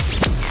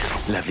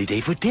Lovely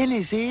day for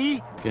tennis, eh?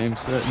 Game,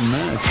 set, and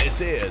match. This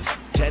is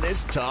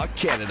Tennis Talk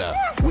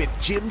Canada with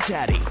Jim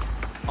Taddy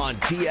on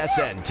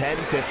TSN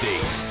 1050.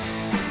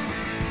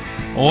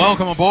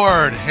 Welcome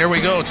aboard. Here we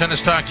go.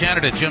 Tennis Talk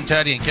Canada. Jim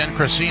Taddy and Ken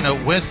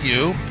Cressina with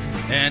you.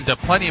 And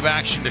plenty of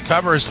action to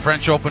cover as the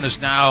French Open is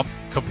now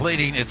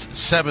completing its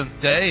 7th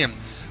day and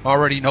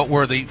already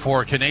noteworthy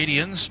for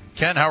Canadians.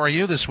 Ken, how are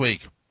you this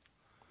week?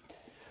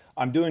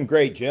 I'm doing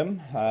great, Jim.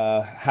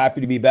 Happy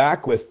to be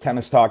back with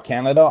Tennis Talk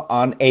Canada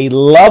on a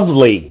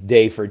lovely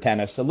day for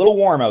tennis. A little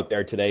warm out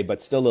there today,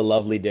 but still a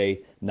lovely day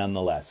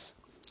nonetheless.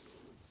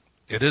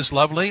 It is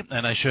lovely,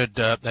 and I should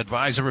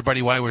advise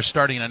everybody why we're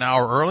starting an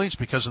hour early. It's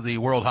because of the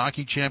World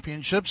Hockey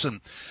Championships.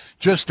 And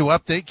just to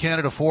update,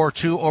 Canada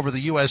 4-2 over the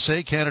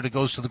USA. Canada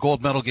goes to the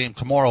gold medal game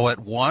tomorrow at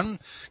 1.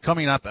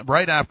 Coming up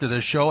right after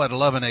this show at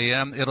 11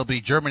 a.m., it'll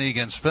be Germany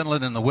against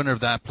Finland, and the winner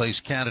of that plays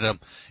Canada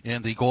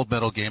in the gold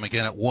medal game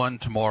again at 1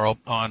 tomorrow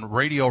on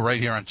radio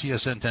right here on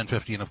TSN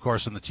 1050, and, of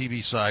course, on the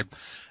TV side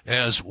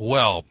as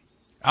well.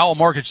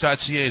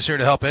 OwlMortgage.ca is here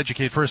to help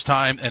educate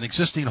first-time and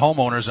existing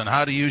homeowners on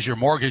how to use your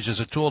mortgage as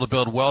a tool to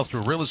build wealth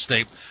through real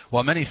estate.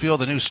 While many feel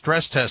the new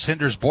stress test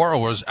hinders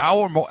borrowers,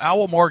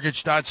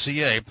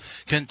 OwlMortgage.ca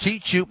can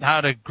teach you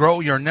how to grow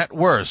your net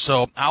worth.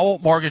 So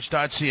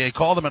OwlMortgage.ca,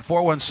 call them at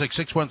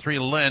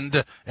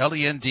 416-613-LEND,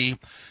 L-E-N-D,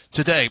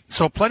 today.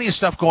 So plenty of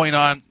stuff going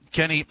on,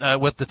 Kenny,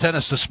 with the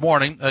tennis this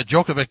morning.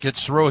 Djokovic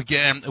gets through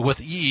again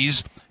with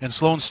ease, and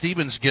Sloane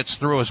Stephens gets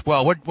through as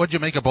well. What'd you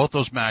make of both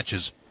those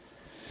matches?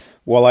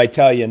 Well, I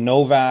tell you,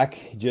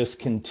 Novak just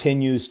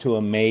continues to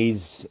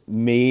amaze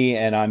me,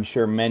 and I'm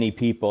sure many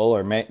people,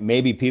 or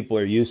maybe people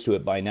are used to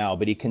it by now,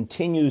 but he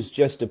continues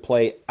just to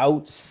play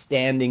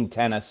outstanding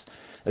tennis,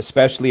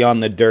 especially on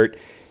the dirt.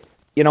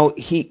 You know,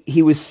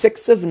 he was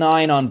 6 of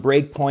 9 on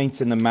break points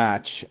in the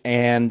match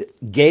and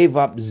gave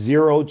up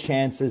 0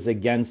 chances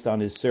against on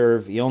his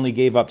serve. He only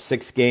gave up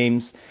 6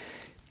 games.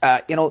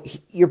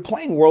 You're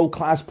playing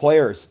world-class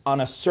players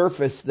on a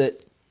surface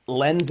that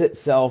lends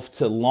itself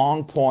to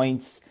long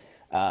points.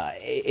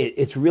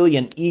 It's really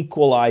an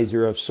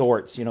equalizer of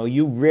sorts. You know,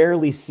 you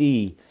rarely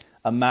see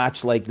a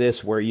match like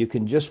this where you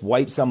can just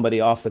wipe somebody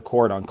off the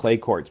court on clay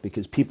courts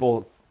because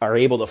people are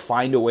able to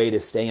find a way to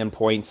stay in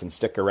points and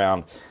stick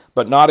around,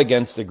 but not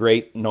against the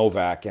great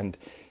Novak. And,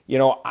 you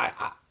know,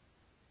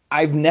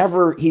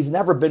 he's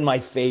never been my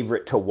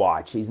favorite to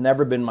watch. He's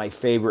never been my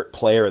favorite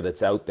player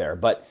that's out there,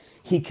 but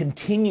he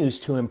continues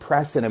to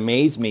impress and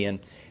amaze me. And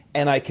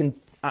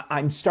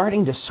I'm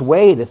starting to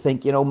sway to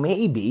think, you know,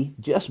 maybe,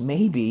 just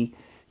maybe,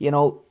 you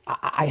know,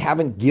 I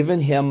haven't given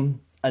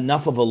him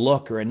enough of a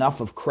look or enough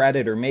of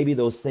credit, or maybe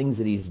those things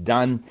that he's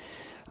done,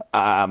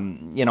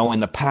 in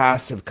the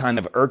past have kind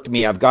of irked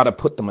me. I've got to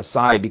put them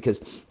aside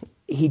because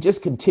he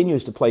just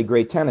continues to play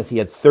great tennis. He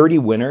had 30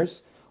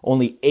 winners,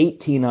 only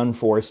 18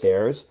 unforced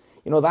errors.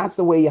 You know, that's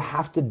the way you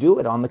have to do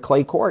it on the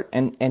clay court.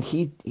 And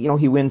he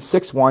wins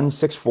 6-1,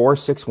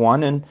 6-4,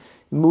 6-1, and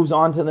moves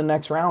on to the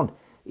next round.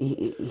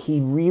 He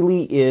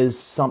really is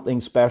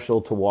something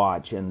special to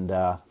watch, and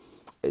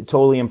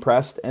totally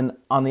impressed. And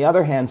on the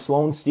other hand,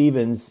 Sloane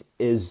Stephens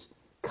is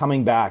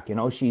coming back. You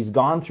know, she's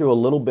gone through a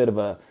little bit of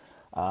a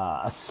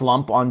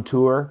slump on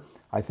tour.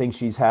 I think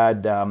she's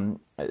had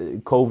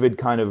COVID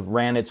kind of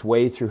ran its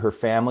way through her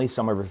family.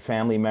 Some of her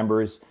family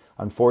members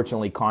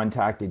unfortunately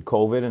contacted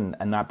COVID,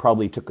 and that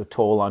probably took a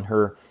toll on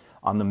her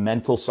on the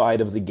mental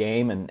side of the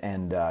game,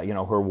 and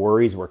her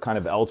worries were kind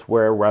of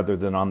elsewhere rather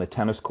than on the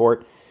tennis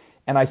court.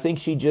 And I think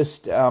she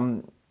just,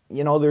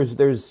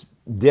 there's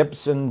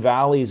dips and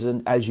valleys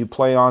as you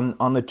play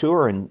on the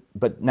tour.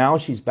 But now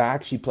she's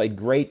back. She played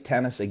great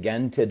tennis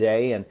again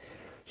today. And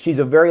she's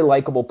a very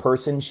likable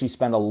person. She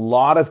spent a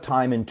lot of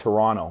time in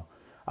Toronto.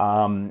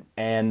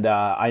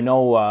 I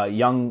know a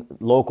young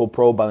local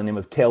pro by the name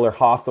of Taylor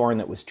Hawthorne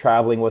that was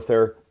traveling with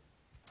her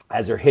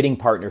as her hitting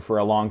partner for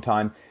a long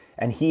time.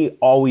 And he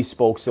always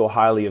spoke so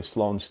highly of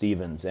Sloane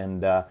Stephens.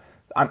 And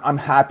I'm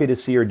happy to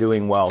see her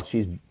doing well.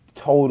 She's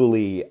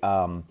totally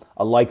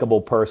a likable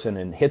person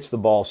and hits the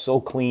ball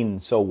so clean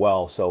and so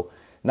well. So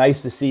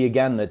nice to see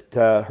again that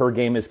her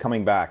game is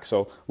coming back.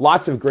 So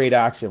lots of great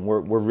action.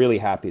 We're really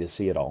happy to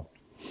see it all.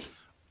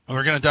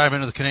 We're going to dive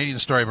into the Canadian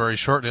story very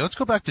shortly. Let's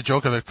go back to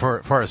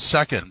Djokovic for a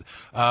second.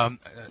 I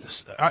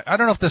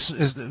don't know if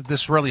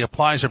this really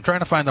applies. I'm trying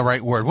to find the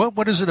right word.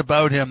 What is it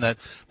about him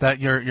that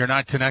you're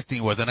not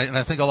connecting with? And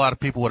I think a lot of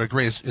people would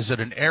agree. Is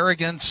it an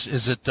arrogance?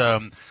 Is it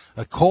a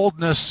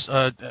coldness?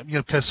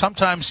 Because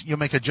sometimes you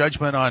make a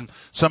judgment on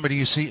somebody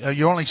you see.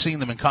 You're only seeing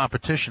them in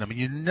competition. I mean,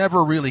 you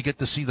never really get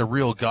to see the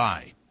real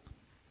guy.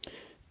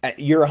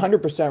 You're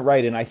 100%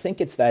 right, and I think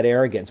it's that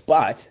arrogance.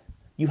 But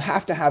you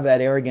have to have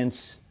that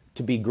arrogance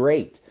to be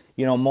great.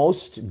 You know,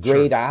 most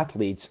great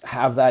athletes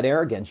have that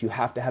arrogance. You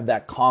have to have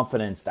that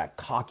confidence, that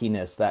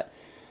cockiness,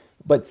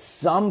 but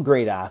some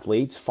great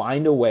athletes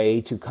find a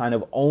way to kind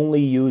of only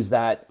use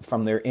that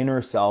from their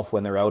inner self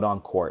when they're out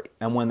on court.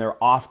 And when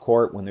they're off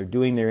court, when they're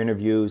doing their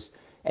interviews,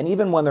 and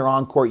even when they're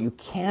on court, you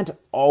can't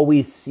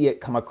always see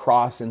it come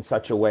across in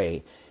such a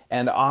way.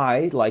 And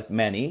I, like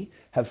many,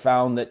 have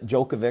found that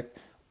Djokovic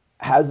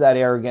has that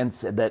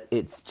arrogance that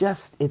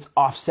it's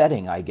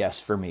offsetting, I guess,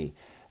 for me.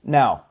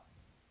 Now,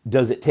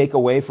 does it take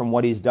away from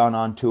what he's done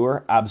on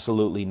tour?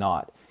 Absolutely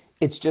not.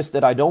 It's just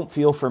that I don't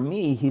feel, for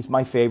me, he's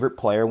my favorite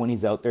player when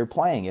he's out there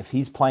playing. If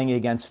he's playing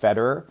against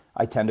Federer,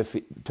 I tend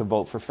to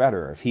vote for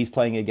Federer. If he's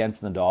playing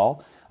against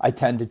Nadal, I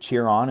tend to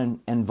cheer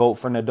on and vote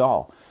for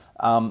Nadal.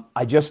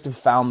 I just have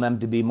found them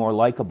to be more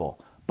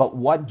likable. But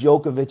what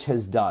Djokovic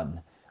has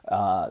done,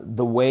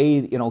 the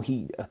way,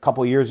 he a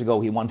couple of years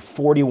ago, he won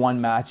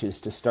 41 matches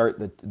to start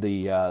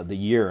the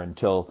year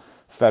until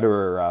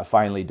Federer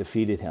finally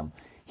defeated him.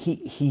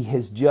 He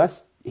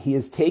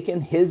has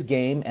taken his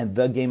game and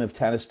the game of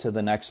tennis to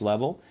the next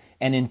level.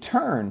 And in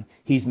turn,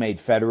 he's made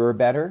Federer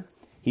better.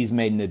 He's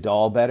made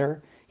Nadal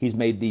better. He's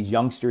made these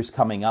youngsters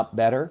coming up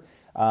better.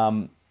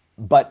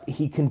 But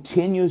he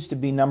continues to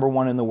be number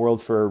one in the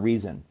world for a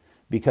reason,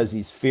 because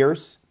he's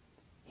fierce,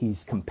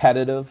 he's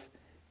competitive,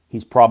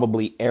 he's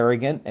probably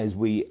arrogant, as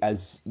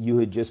you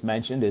had just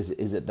mentioned.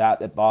 Is it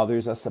that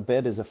bothers us a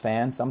bit as a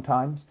fan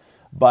sometimes?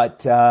 But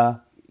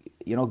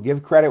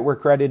give credit where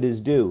credit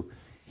is due.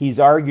 He's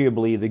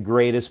arguably the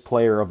greatest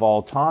player of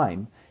all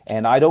time,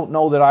 and I don't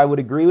know that I would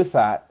agree with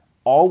that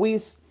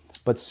always,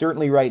 but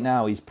certainly right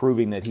now he's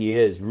proving that he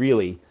is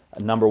really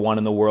number one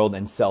in the world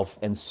and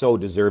so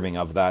deserving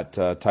of that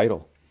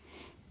title.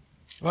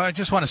 Well, I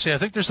just want to say, I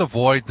think there's a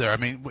void there. I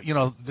mean,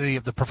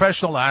 the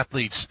professional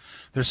athletes,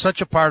 they're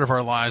such a part of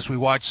our lives. We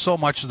watch so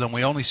much of them.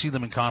 We only see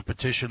them in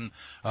competition.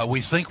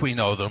 We think we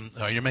know them.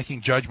 You're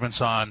making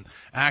judgments on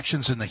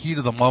actions in the heat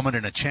of the moment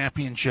in a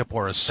championship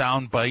or a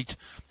soundbite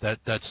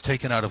that's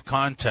taken out of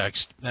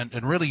context,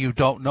 and really you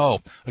don't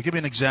know. I'll give you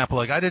an example.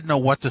 Like, I didn't know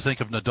what to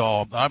think of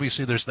Nadal.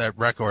 Obviously, there's that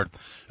record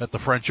at the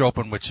French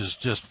Open, which is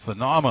just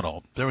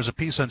phenomenal. There was a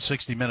piece on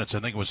 60 Minutes, I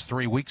think it was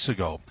 3 weeks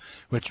ago,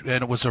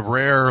 and it was a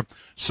rare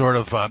sort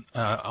of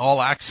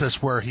all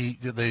access where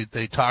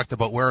they talked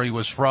about where he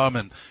was from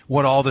and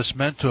what all this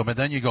meant to him. And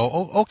then you go,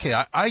 oh,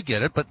 okay, I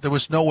get it, but there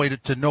was no way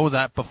to know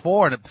that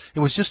before. And it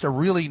was just a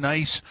really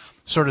nice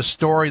sort of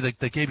story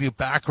that gave you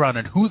background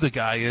on who the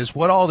guy is,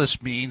 what all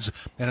this means,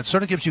 and it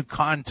sort of gives you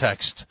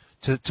context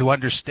to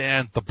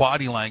understand the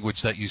body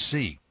language that you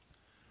see.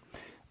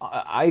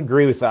 I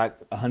agree with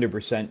that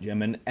 100%,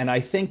 Jim. And I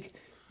think,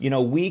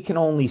 we can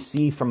only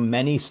see from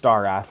many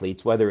star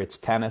athletes, whether it's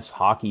tennis,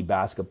 hockey,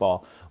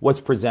 basketball,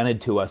 what's presented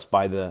to us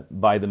by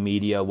the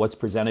media, what's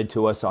presented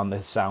to us on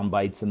the sound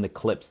bites and the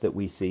clips that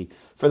we see.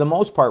 For the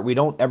most part, we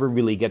don't ever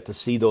really get to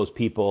see those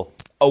people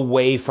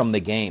away from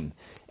the game.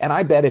 And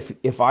I bet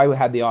if I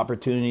had the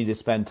opportunity to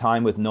spend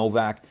time with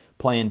Novak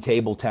playing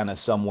table tennis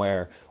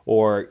somewhere,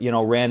 or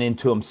ran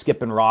into him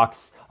skipping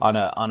rocks on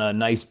a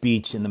nice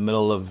beach in the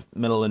middle of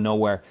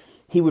nowhere,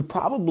 he would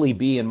probably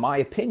be, in my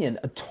opinion,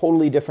 a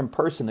totally different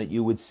person that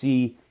you would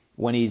see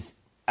when he's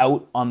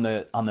out on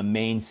the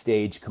main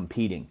stage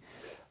competing.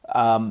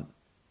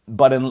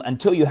 But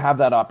until you have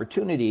that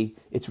opportunity,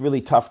 it's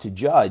really tough to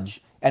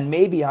judge. And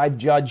maybe I've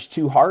judged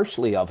too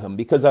harshly of him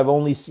because I've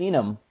only seen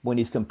him when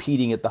he's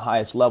competing at the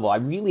highest level. I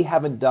really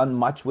haven't done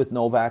much with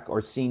Novak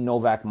or seen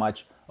Novak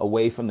much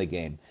away from the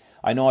game.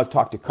 I know I've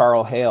talked to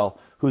Carl Hale,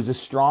 who's a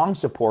strong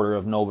supporter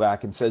of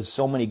Novak and says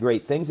so many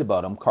great things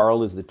about him.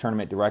 Carl is the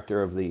tournament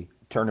director of the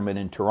tournament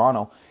in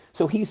Toronto.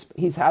 So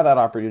he's had that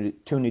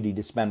opportunity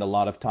to spend a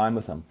lot of time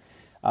with him.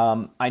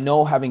 I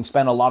know, having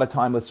spent a lot of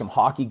time with some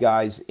hockey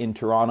guys in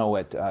Toronto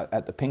at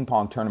the ping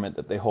pong tournament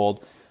that they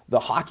hold, the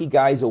hockey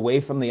guys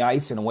away from the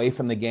ice and away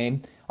from the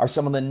game are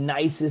some of the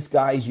nicest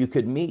guys you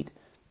could meet.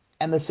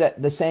 And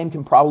the same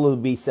can probably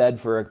be said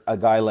for a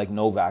guy like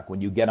Novak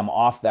when you get him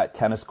off that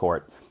tennis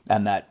court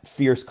and that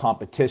fierce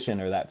competition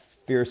or that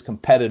fierce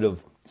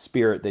competitive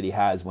spirit that he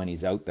has when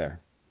he's out there.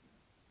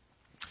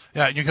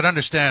 Yeah, you can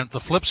understand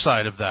the flip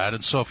side of that.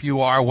 And so if you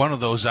are one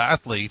of those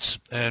athletes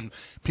and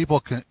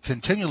people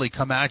continually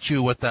come at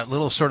you with that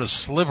little sort of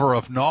sliver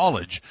of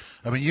knowledge,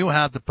 I mean, you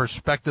have the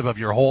perspective of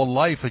your whole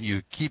life and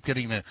you keep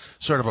getting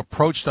sort of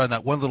approached on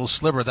that one little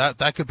sliver,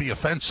 that could be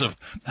offensive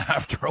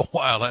after a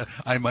while,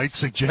 I might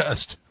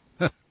suggest.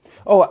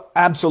 Oh,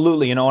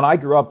 absolutely. And I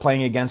grew up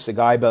playing against a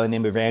guy by the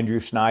name of Andrew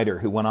Schneider,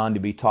 who went on to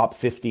be top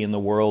 50 in the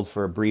world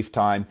for a brief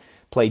time,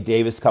 played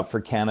Davis Cup for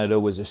Canada,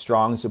 was a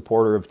strong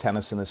supporter of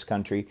tennis in this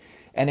country.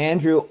 And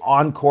Andrew,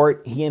 on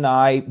court, he and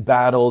I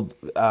battled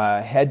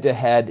head to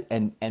head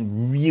and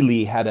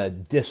really had a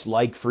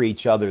dislike for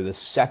each other the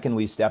second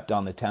we stepped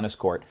on the tennis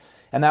court.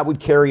 And that would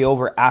carry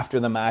over after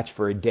the match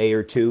for a day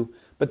or two.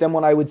 But then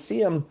when I would see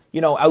him,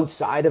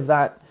 outside of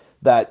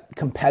that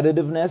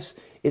competitiveness,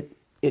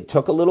 it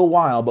took a little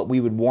while, but we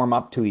would warm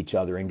up to each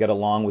other and get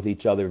along with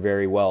each other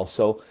very well.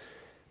 So,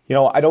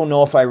 I don't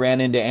know if I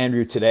ran into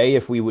Andrew today,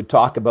 if we would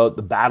talk about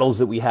the battles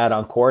that we had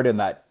on court and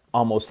that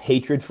almost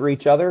hatred for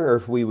each other, or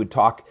if we would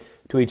talk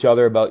to each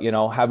other about,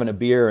 having a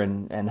beer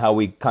and how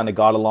we kind of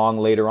got along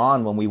later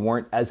on when we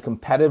weren't as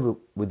competitive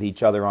with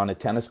each other on a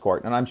tennis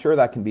court. And I'm sure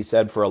that can be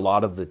said for a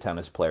lot of the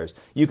tennis players.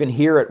 You can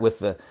hear it with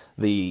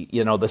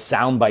the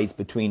sound bites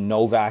between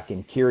Novak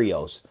and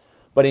Kyrgios.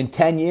 But in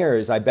 10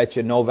 years, I bet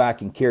you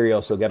Novak and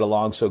Kyrgios will get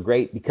along so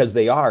great because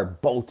they are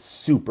both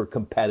super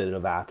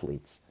competitive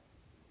athletes.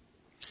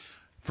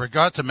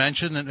 forgot to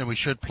mention, and we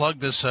should plug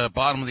this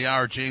bottom of the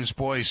hour, James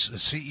Boyce,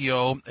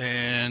 CEO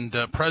and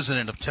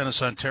president of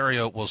Tennis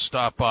Ontario, will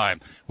stop by.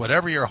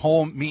 Whatever your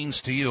home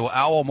means to you,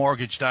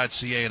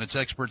 owlmortgage.ca and its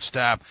expert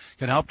staff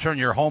can help turn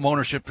your home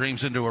ownership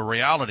dreams into a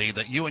reality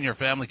that you and your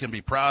family can be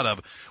proud of.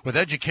 With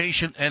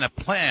education and a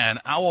plan,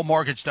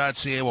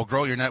 owlmortgage.ca will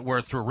grow your net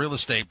worth through real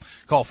estate.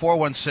 Call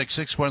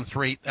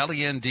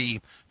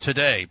 416-613-LEND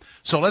today.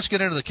 So let's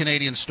get into the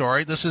Canadian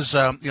story. This is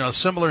a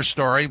similar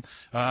story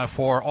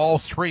for all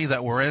three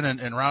that were in,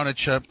 and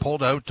Raonic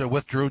pulled out,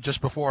 withdrew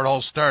just before it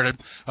all started.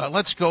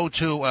 Let's go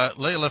to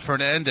Leylah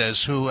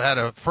Fernandez, who had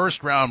a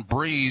first-round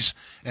breeze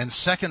and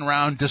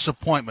second-round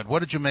disappointment. What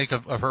did you make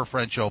of her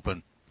French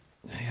Open?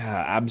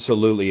 Yeah,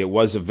 absolutely. It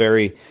was a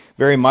very,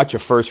 very much a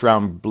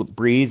first-round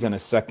breeze and a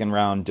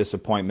second-round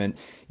disappointment.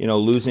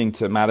 Losing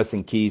to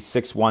Madison Keys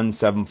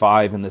 6-1,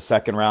 7-5 in the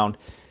second round.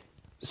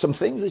 Some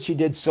things that she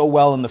did so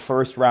well in the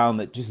first round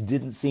that just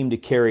didn't seem to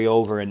carry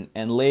over. And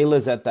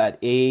Leylah's at that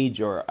age,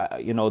 or,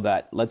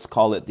 that, let's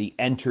call it the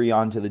entry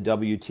onto the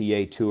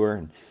WTA Tour,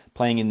 and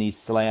playing in these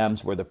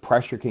slams where the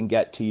pressure can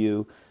get to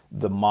you.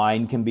 The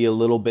mind can be a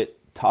little bit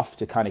tough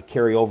to kind of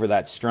carry over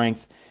that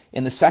strength.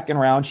 In the second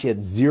round, she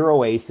had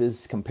 0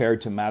 aces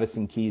compared to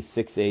Madison Keys'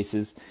 6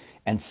 aces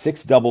and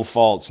 6 double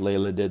faults,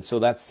 Leylah did. So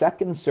that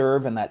second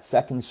serve and that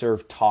second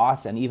serve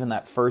toss and even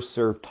that first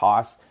serve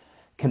toss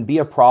can be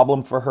a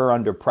problem for her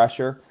under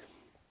pressure.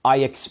 I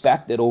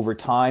expect that over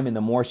time, and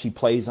the more she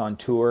plays on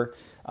tour,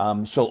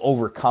 she'll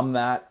overcome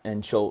that,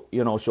 and she'll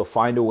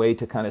find a way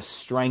to kind of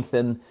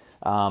strengthen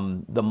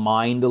the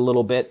mind a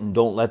little bit, and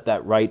don't let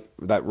that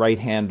right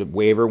hand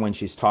waver when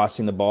she's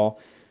tossing the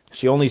ball.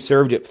 She only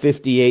served at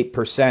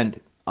 58%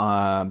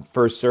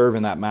 first serve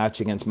in that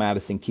match against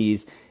Madison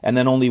Keys, and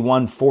then only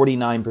won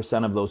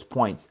 49% of those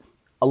points.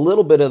 A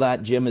little bit of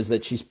that, Jim, is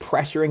that she's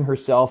pressuring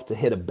herself to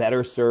hit a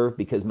better serve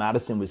because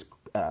Madison was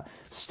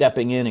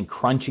stepping in and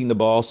crunching the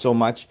ball so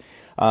much.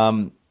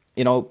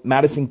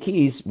 Madison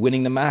Keys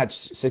winning the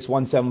match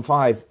 6-1,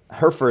 7-5,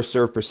 her first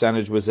serve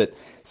percentage was at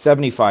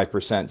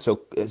 75%,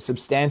 so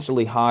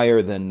substantially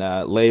higher than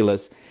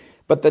Leylah's.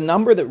 But the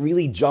number that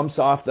really jumps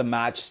off the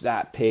match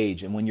stat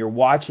page, and when you're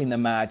watching the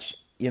match,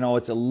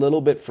 it's a little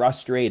bit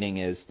frustrating,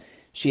 is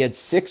she had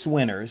 6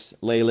 winners,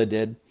 Leylah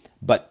did,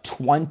 but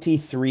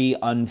 23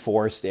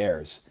 unforced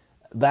errors.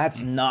 That's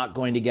not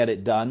going to get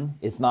it done.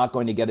 It's not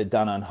going to get it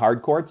done on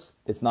hard courts.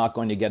 It's not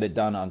going to get it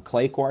done on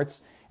clay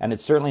courts. And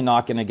it's certainly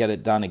not going to get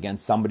it done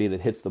against somebody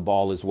that hits the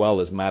ball as well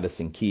as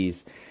Madison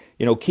Keys.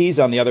 Keys,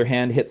 on the other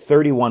hand, hit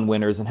 31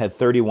 winners and had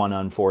 31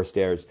 unforced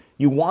errors.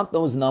 You want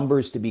those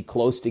numbers to be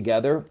close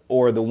together,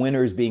 or the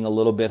winners being a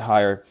little bit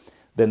higher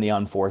than the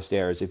unforced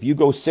errors. If you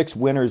go 6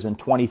 winners and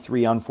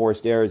 23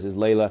 unforced errors, as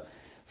Leylah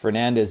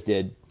Fernandez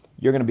did,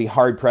 you're going to be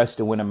hard-pressed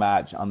to win a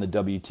match on the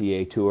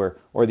WTA Tour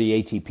or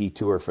the ATP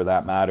Tour for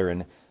that matter.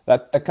 And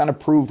that kind of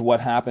proved what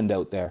happened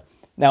out there.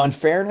 Now, in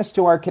fairness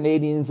to our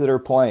Canadians that are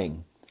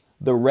playing,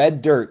 the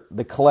red dirt,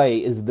 the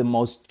clay, is the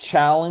most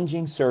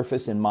challenging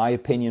surface, in my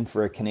opinion,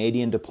 for a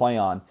Canadian to play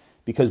on,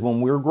 because when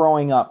we're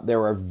growing up,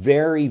 there are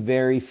very,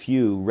 very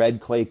few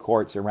red clay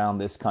courts around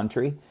this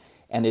country,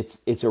 and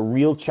it's a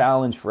real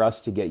challenge for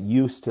us to get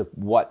used to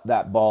what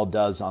that ball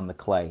does on the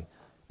clay.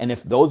 And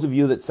if those of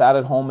you that sat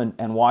at home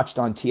and watched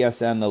on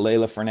TSN the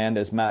Leylah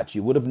Fernandez match,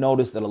 you would have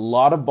noticed that a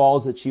lot of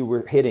balls that she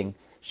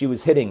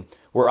was hitting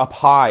were up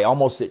high,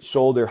 almost at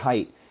shoulder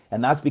height,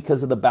 and that's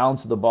because of the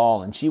bounce of the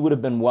ball. And she would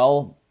have been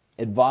well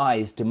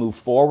advised to move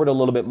forward a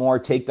little bit more,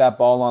 take that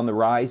ball on the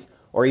rise,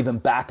 or even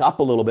back up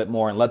a little bit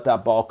more and let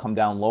that ball come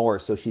down lower,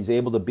 so she's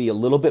able to be a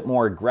little bit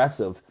more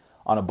aggressive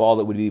on a ball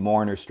that would be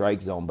more in her strike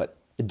zone. But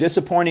a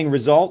disappointing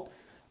result,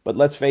 but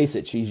let's face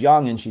it, she's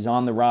young and she's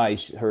on the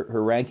rise.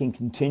 Her ranking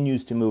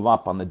continues to move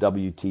up on the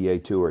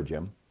WTA Tour,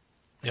 Jim.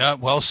 Yeah,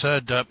 well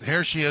said.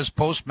 Here she is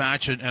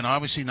post-match, and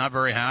obviously not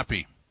very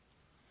happy.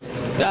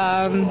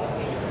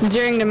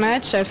 During the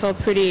match, I felt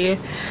pretty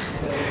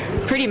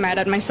mad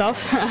at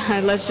myself.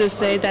 Let's just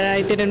say that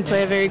I didn't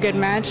play a very good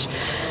match.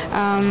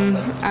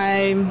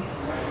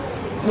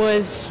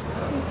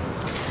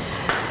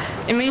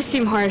 It may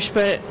seem harsh,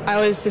 but I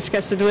was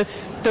disgusted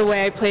with the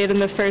way I played in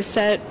the first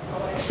set,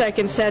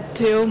 second set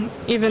too.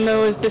 Even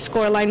though the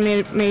scoreline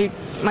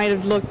might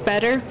have looked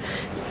better,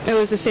 it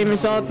was the same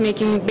result,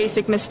 making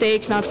basic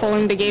mistakes, not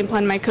following the game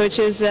plan my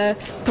coaches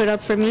put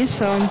up for me.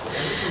 So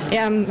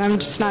yeah, I'm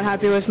just not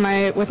happy with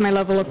my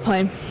level of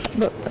play.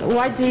 But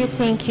why do you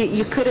think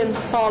you couldn't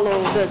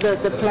follow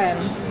the plan?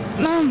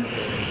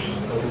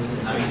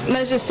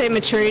 Let's just say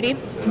maturity,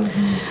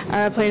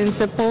 plain and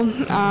simple.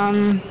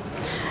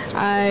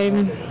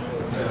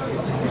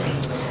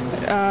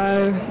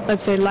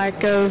 Let's say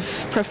lack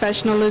of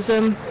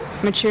professionalism,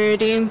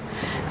 maturity,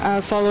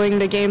 following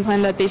the game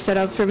plan that they set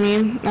up for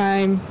me.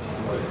 I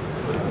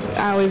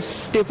was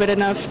stupid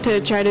enough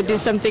to try to do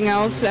something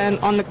else, and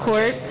on the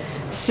court,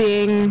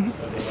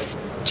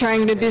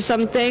 trying to do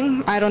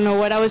something. I don't know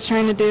what I was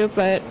trying to do,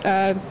 but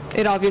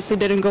it obviously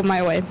didn't go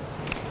my way.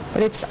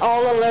 But it's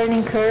all a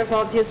learning curve,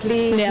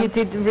 obviously. Yeah. You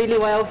did really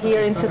well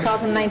here in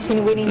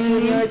 2019, winning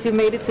juniors. You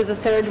made it to the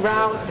third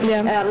round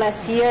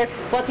last year.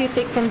 What do you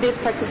take from this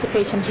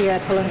participation here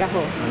at Roland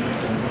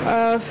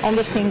Garros? On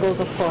the singles,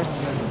 of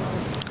course.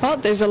 Well,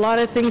 there's a lot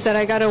of things that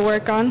I got to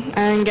work on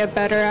and get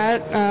better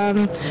at.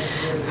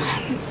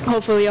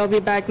 Hopefully I'll be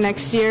back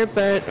next year,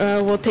 but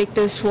we'll take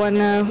this one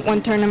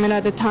tournament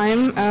at a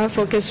time,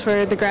 focus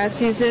for the grass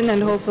season,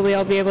 and hopefully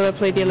I'll be able to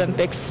play the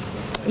Olympics.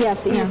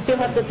 Yes, you still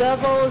have the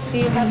doubles,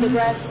 you have the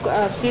grass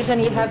season,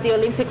 you have the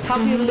Olympics. How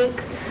do you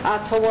look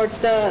towards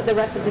the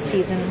rest of the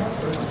season?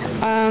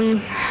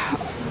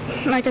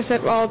 Like I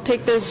said, I'll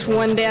take this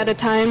one day at a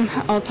time.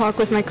 I'll talk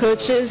with my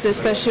coaches,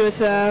 especially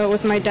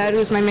with my dad,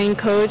 who's my main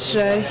coach.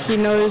 He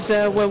knows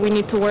what we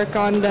need to work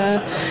on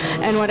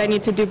and what I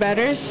need to do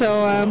better.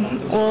 So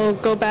we'll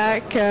go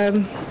back,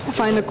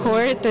 find the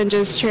court, and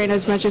just train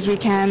as much as we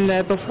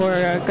can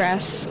before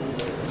grass.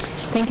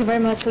 Thank you very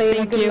much, Leila.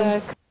 Thank Good you.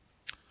 luck.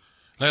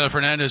 Leila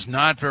Fernandez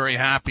not very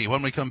happy.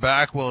 When we come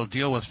back, we'll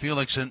deal with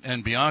Felix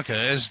and Bianca.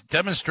 As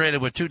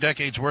demonstrated with 2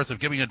 decades worth of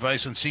giving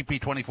advice on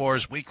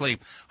CP24's weekly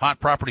hot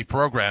property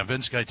program,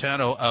 Vince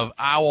Gaetano of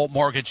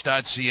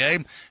owlmortgage.ca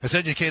has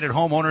educated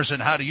homeowners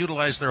on how to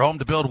utilize their home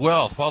to build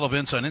wealth. Follow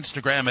Vince on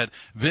Instagram at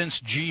Vince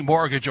G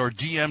Mortgage or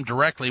DM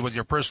directly with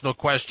your personal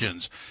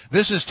questions.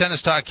 This is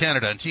Tennis Talk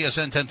Canada on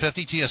TSN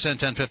 1050,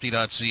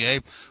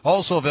 TSN1050.ca.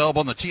 Also available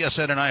on the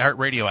TSN and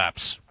iHeartRadio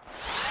apps.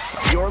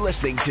 You're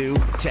listening to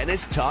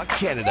Tennis Talk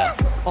Canada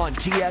on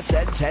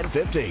TSN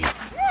 1050.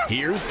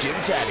 Here's Jim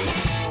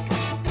Taddy.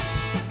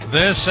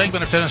 This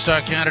segment of Tennis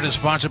Talk Canada is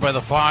sponsored by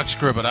the Fox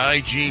Group at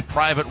IG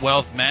Private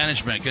Wealth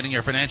Management. Getting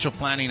your financial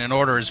planning in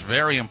order is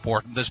very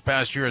important. This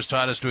past year has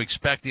taught us to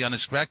expect the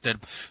unexpected.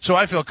 So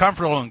I feel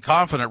comfortable and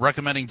confident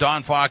recommending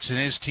Don Fox and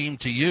his team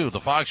to you. The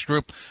Fox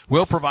Group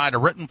will provide a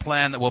written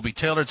plan that will be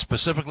tailored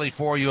specifically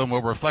for you and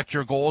will reflect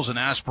your goals and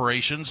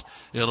aspirations.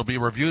 It'll be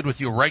reviewed with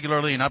you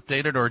regularly and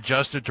updated or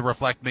adjusted to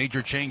reflect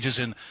major changes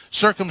in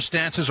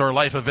circumstances or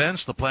life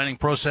events. The planning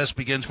process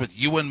begins with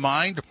you in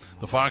mind.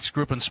 The Fox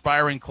Group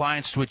inspiring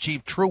clients to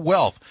achieve true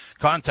wealth.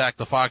 Contact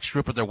the Fox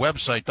Group at their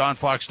website,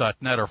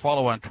 donfox.net, or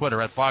follow on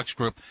Twitter at Fox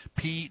Group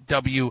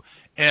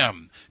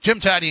PWM. Jim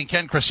Taddy and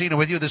Ken Cressina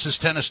with you. This is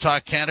Tennis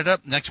Talk Canada.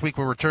 Next week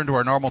we'll return to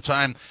our normal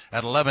time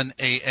at 11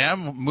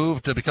 a.m.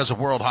 Moved because of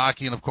World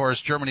Hockey, and of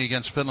course Germany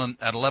against Finland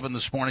at 11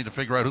 this morning to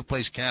figure out who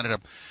plays Canada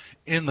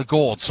in the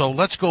gold. So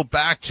let's go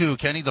back to,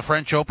 Kenny, the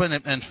French Open,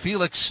 and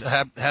Felix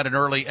had an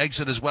early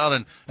exit as well,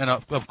 and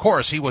of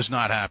course he was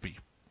not happy.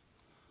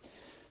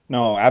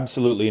 No,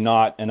 absolutely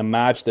not. And a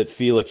match that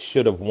Felix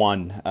should have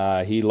won.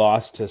 He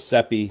lost to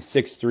Seppi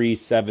 6-3,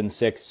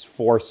 7-6,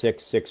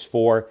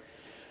 4-6,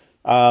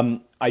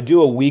 6-4. I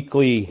do a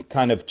weekly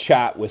kind of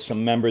chat with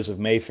some members of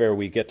Mayfair.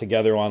 We get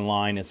together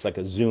online. It's like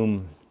a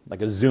Zoom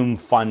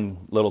fun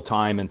little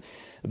time. And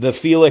the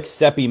Felix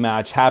Seppi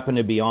match happened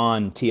to be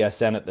on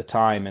TSN at the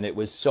time, and it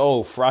was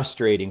so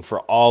frustrating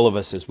for all of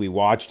us as we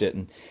watched it.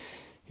 And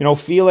you know,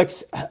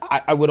 Felix,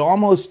 I would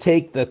almost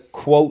take the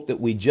quote that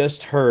we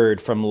just heard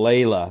from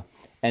Leila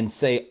and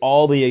say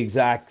all the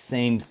exact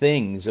same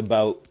things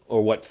about,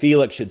 or what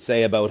Felix should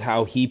say about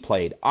how he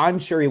played. I'm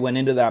sure he went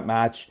into that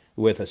match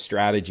with a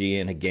strategy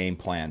and a game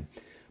plan,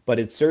 but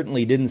it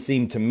certainly didn't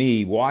seem to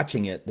me,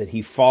 watching it, that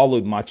he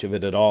followed much of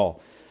it at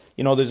all.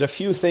 You know, there's a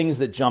few things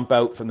that jump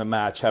out from the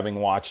match having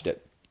watched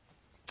it.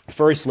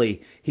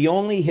 Firstly, he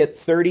only hit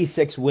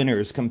 36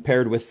 winners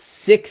compared with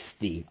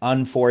 60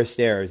 unforced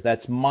errors.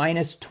 That's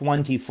minus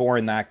 24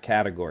 in that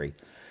category.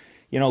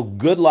 You know,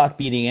 good luck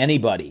beating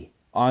anybody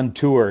on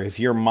tour if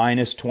you're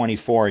minus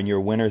 24 in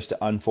your winners to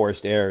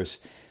unforced errors.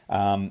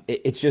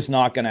 It's just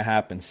not going to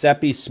happen.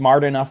 Seppi's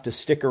smart enough to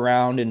stick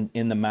around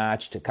in the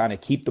match to kind of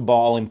keep the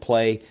ball in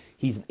play.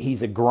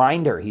 He's a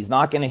grinder. He's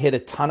not going to hit a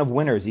ton of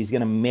winners. He's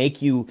going to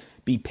make you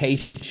be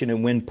patient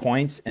and win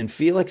points. And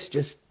Felix,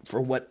 just for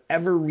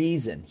whatever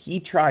reason, he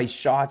tries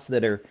shots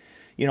that are,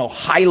 you know,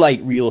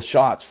 highlight reel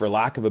shots, for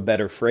lack of a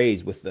better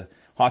phrase. With the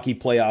hockey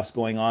playoffs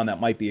going on, that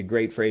might be a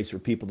great phrase for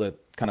people to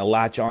kind of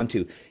latch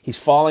onto. He's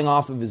falling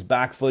off of his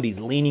back foot.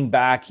 He's leaning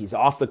back. He's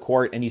off the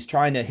court, and he's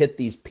trying to hit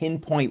these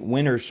pinpoint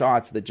winner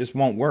shots that just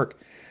won't work.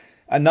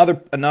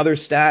 Another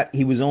stat,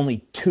 he was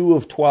only 2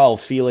 of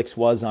 12, Felix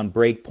was, on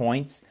break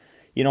points.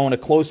 You know, in a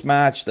close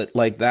match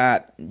like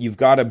that, you've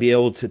got to be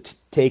able to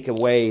take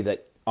away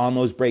that on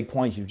those break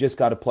points, you've just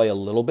got to play a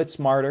little bit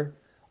smarter,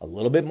 a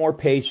little bit more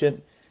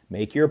patient,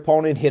 make your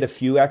opponent hit a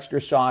few extra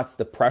shots.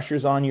 The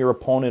pressure's on your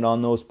opponent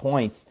on those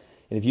points.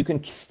 And if you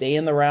can stay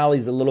in the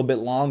rallies a little bit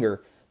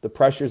longer, the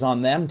pressure's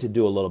on them to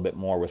do a little bit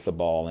more with the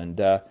ball. And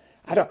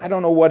I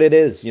don't know what it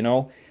is, you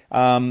know.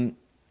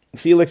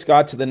 Felix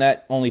got to the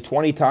net only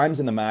 20 times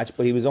in the match,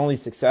 but he was only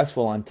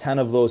successful on 10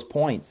 of those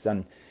points.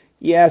 And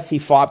yes, he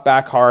fought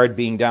back hard,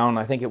 being down,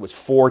 I think it was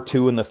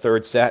 4-2 in the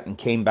third set, and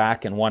came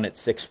back and won at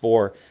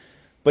 6-4.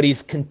 But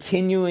he's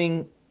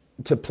continuing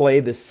to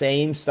play the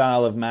same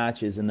style of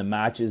matches in the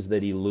matches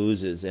that he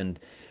loses. And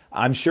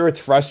I'm sure it's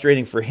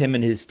frustrating for him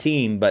and his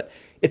team, but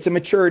it's a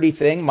maturity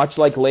thing, much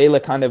like Leila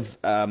kind of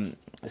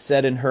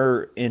said in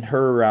her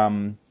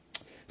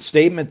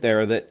statement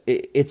there that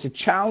it's a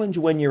challenge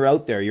when you're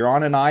out there. You're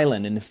on an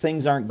island, and if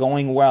things aren't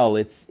going well,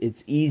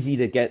 it's easy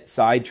to get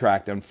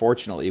sidetracked,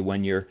 unfortunately,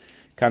 when you're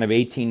kind of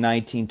 18,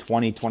 19,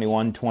 20,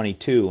 21,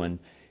 22. And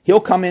he'll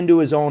come into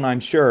his own, I'm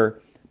sure,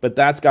 but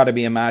that's got to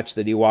be a match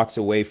that he walks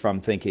away from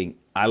thinking,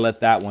 I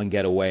let that one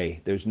get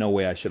away. There's no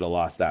way I should have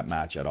lost that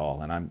match at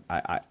all. And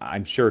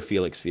I'm sure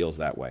Felix feels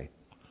that way.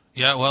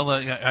 Yeah, well,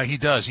 he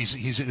does.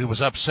 He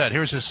was upset.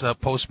 Here's his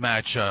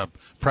post-match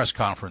press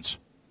conference.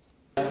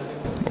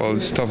 Well,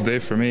 it's a tough day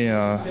for me.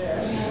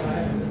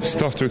 It's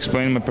tough to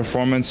explain my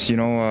performance. You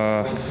know,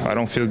 I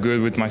don't feel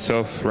good with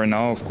myself right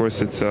now. Of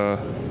course,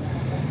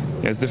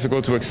 it's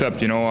difficult to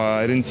accept. You know,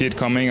 I didn't see it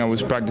coming. I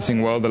was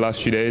practicing well the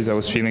last few days. I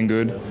was feeling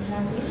good.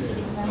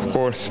 Of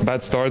course,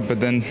 bad start, but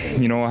then,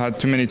 you know, I had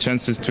too many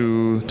chances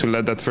to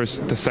let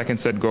the second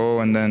set go,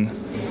 and then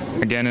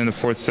again in the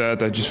fourth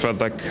set, I just felt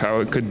like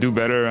I could do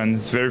better, and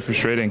it's very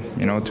frustrating,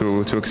 you know,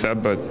 to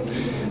accept. But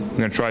I'm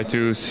going to try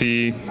to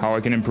see how I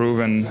can improve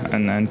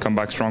and come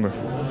back stronger.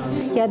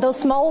 Yeah, those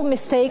small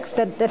mistakes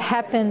that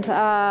happened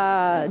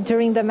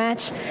during the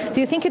match,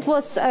 do you think it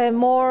was a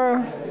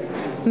more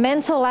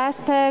mental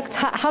aspect?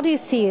 How do you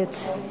see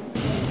it?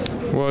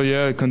 Well,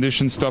 yeah,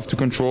 conditions tough to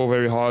control,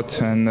 very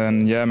hot, and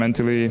then, yeah,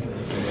 mentally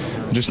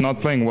just not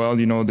playing well,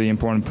 you know, the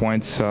important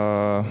points.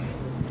 I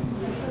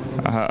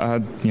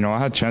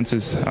had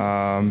chances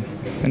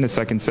in the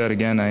second set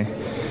again.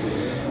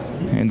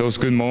 In those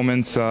good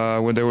moments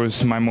where there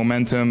was my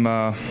momentum,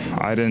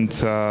 I didn't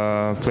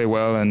play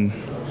well, and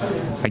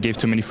I gave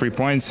too many free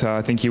points.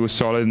 I think he was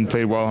solid and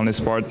played well on his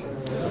part.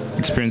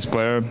 Experienced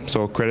player,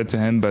 so credit to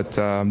him, but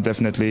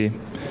definitely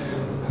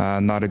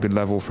not a good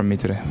level from me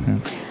today. Yeah.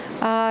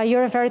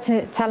 You're a very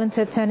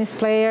talented tennis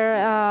player.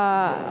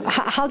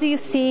 How do you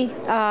see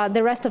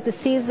the rest of the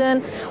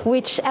season?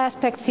 Which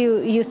aspects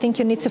you think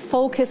you need to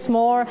focus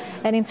more,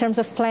 and in terms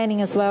of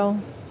planning as well?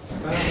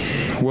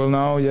 Well,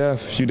 now, yeah, a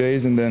few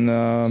days, and then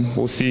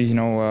we'll see, you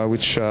know,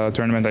 which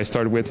tournament I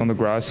start with on the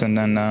grass, and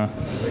then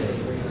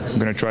I'm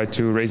going to try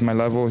to raise my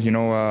level, you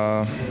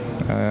know,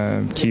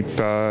 keep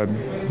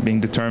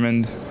being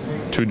determined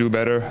to do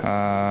better.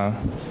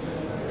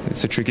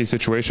 It's a tricky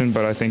situation,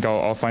 but I think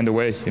I'll find a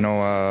way, you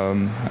know, I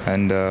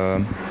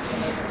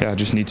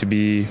just need to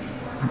be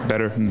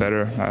better and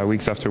better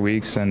weeks after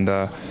weeks, and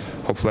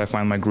hopefully I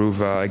find my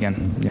groove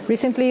again. Yeah.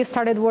 Recently you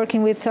started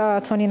working with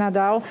Tony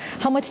Nadal.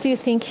 How much do you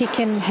think he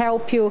can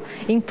help you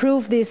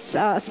improve these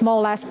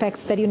small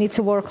aspects that you need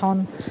to work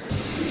on?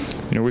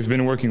 You know, we've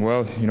been working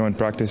well, you know, in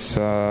practice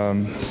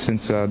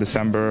since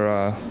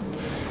December.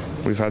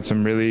 We've had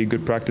some really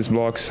good practice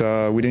blocks.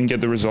 We didn't get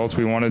the results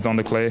we wanted on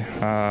the clay.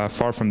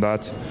 Far from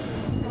that.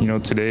 You know,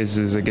 today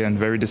is again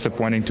very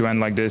disappointing to end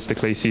like this, the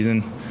clay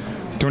season.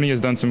 Tony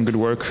has done some good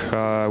work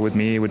with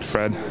me, with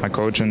Fred, my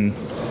coach, and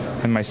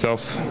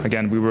myself.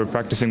 Again, we were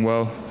practicing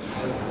well.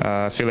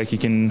 I feel like he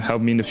can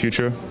help me in the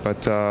future,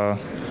 but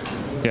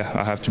yeah,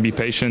 I have to be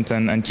patient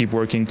and keep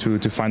working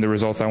to find the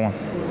results I want.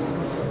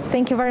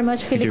 Thank you very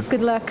much, Felix.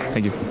 Good luck.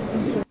 Thank you.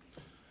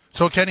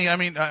 So, Kenny, I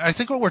mean, I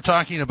think what we're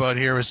talking about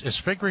here is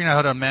figuring out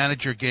how to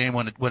manage your game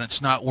when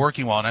it's not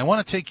working well. And I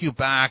want to take you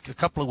back a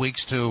couple of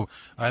weeks to,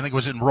 I think it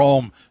was in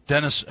Rome,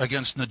 Dennis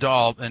against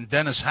Nadal, and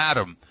Dennis had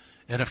him.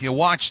 And if you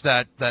watch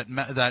that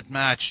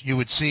match, you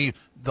would see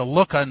the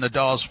look on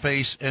Nadal's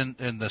face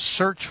in the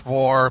search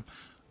for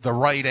the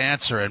right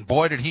answer. And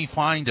boy, did he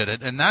find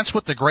it. And that's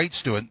what the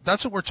greats do. And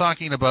that's what we're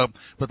talking about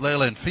with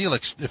Leylah and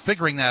Felix,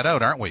 figuring that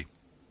out, aren't we?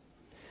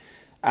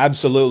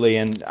 Absolutely,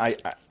 and I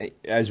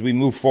as we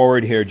move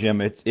forward here, Jim,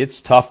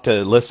 it's tough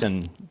to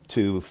listen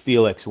to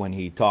Felix when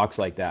he talks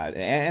like that,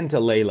 and to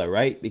Leylah,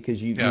 right?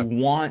 Because you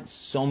want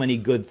so many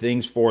good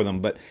things for them.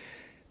 But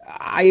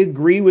I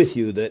agree with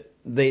you that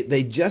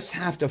they just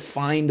have to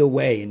find a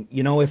way. And,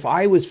 you know, if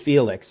I was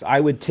Felix, I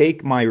would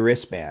take my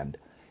wristband,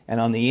 and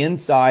on the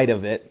inside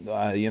of it,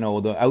 you know,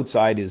 the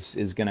outside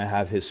is going to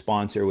have his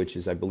sponsor, which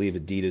is, I believe,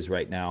 Adidas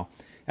right now.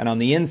 And on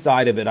the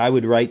inside of it, I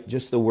would write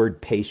just the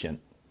word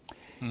patient.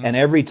 And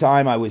every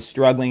time I was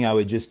struggling, I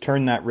would just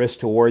turn that wrist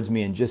towards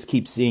me and just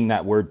keep seeing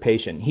that word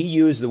patient. He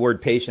used the word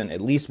patient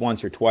at least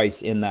once or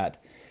twice in that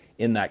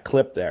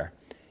clip there.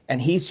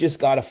 And he's just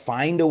got to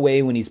find a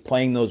way when he's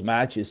playing those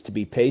matches to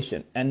be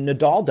patient. And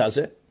Nadal does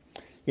it.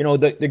 You know,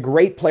 the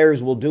great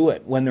players will do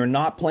it. When they're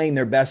not playing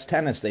their best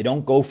tennis, they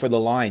don't go for the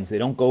lines. They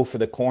don't go for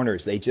the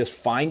corners. They just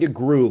find a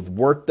groove,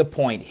 work the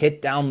point,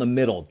 hit down the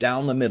middle,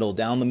 down the middle,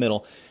 down the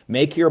middle.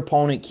 Make your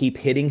opponent keep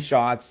hitting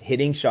shots,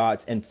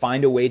 and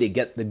find a way to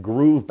get the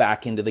groove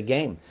back into the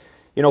game.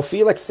 You know,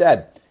 Felix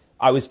said,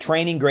 I was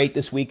training great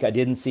this week. I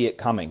didn't see it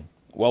coming.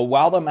 Well,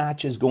 while the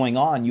match is going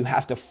on, you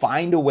have to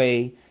find a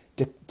way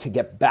to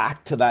get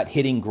back to that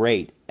hitting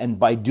great. And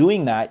by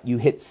doing that, you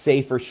hit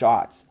safer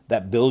shots.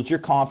 That builds your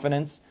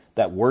confidence,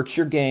 that works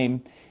your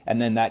game,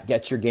 and then that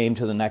gets your game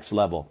to the next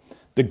level.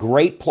 The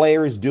great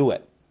players do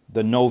it.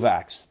 The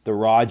Novaks, the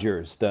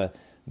Rogers, the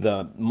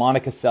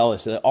Monica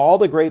Seles, all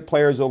the great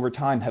players over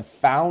time have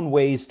found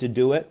ways to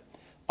do it.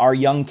 Our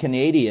young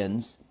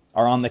Canadians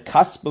are on the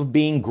cusp of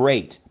being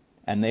great,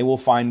 and they will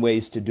find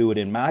ways to do it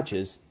in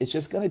matches. It's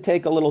just going to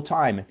take a little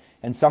time.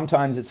 And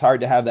sometimes it's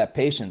hard to have that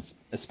patience,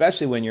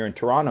 especially when you're in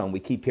Toronto, and we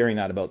keep hearing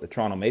that about the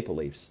Toronto Maple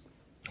Leafs.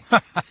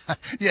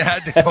 You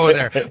had to go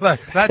there. Look,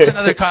 that's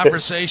another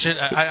conversation.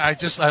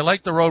 I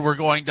like the road we're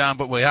going down,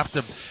 but we have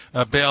to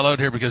bail out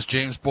here because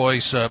James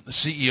Boyce,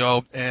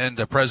 CEO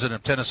and President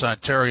of Tennis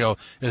Ontario,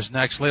 is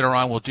next. Later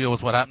on, we'll deal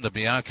with what happened to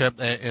Bianca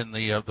in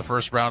the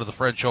first round of the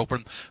French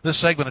Open. This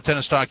segment of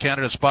Tennis Talk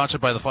Canada is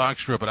sponsored by the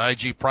Fox Group at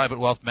IG Private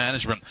Wealth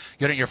Management.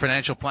 Getting your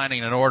financial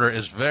planning in order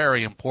is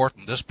very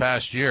important. This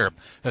past year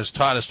has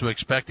taught us to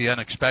expect the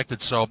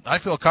unexpected, so I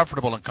feel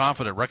comfortable and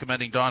confident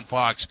recommending Don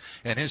Fox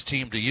and his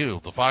team to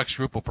you. The Fox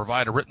Group will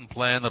provide a written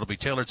plan that will be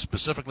tailored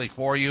specifically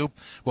for you,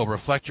 will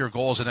reflect your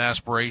goals and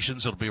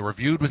aspirations. It'll be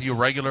reviewed with you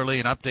regularly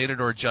and updated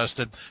or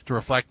adjusted to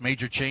reflect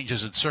major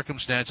changes in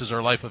circumstances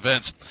or life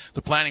events.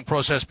 The planning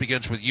process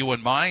begins with you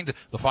in mind.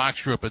 The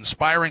Fox Group,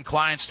 inspiring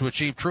clients to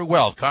achieve true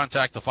wealth.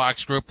 Contact the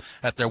Fox Group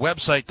at their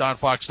website,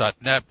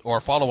 donfox.net,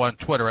 or follow on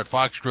Twitter at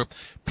Fox Group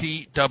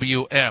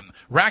PWM.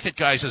 Racket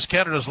Guys is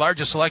Canada's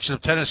largest selection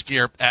of tennis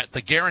gear at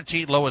the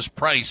guaranteed lowest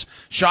price.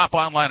 Shop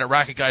online at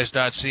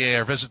racketguys.ca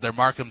or visit their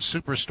Markham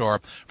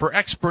Superstore for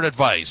expert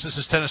advice. This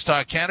is Tennis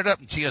Talk Canada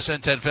and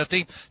TSN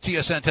 1050,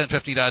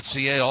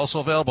 tsn1050.ca, also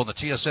available in the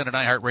TSN and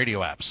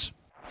iHeartRadio apps.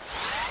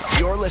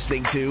 You're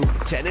listening to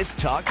Tennis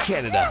Talk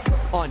Canada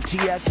on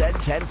TSN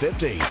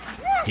 1050.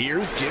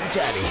 Here's Jim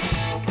Taddy.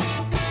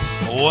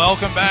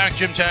 Welcome back.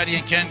 Jim Taddy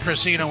and Ken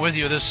Cressina with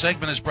you. This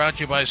segment is brought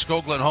to you by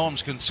Skoglund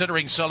Homes.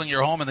 Considering selling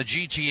your home in the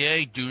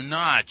GTA, do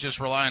not just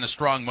rely on a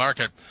strong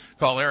market.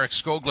 Call Eric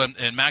Skoglund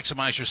and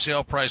maximize your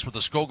sale price with the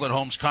Skoglund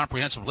Homes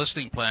comprehensive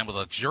listing plan with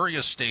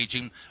luxurious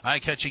staging,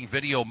 eye-catching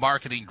video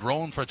marketing,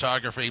 drone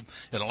photography,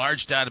 and a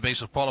large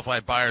database of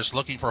qualified buyers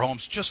looking for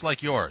homes just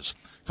like yours.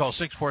 Call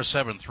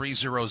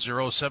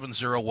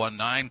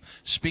 647-300-7019.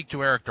 Speak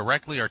to Eric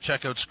directly or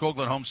check out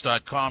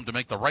skoglundhomes.com to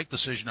make the right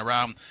decision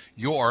around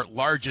your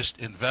largest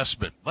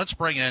investment. Let's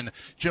bring in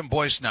Jim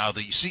Boyce now,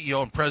 the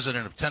CEO and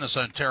President of Tennis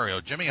Ontario.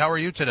 Jimmy, how are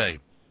you today?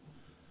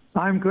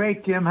 I'm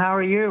great, Jim. How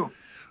are you?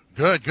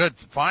 Good.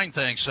 Fine,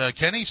 thanks.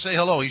 Kenny, say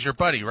hello. He's your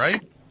buddy,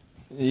 right?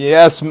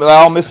 Yes,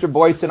 well, Mr.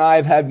 Boyce and I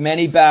have had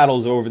many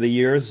battles over the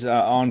years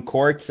on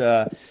court.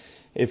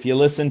 If you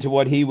listen to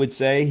what he would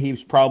say,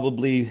 he's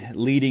probably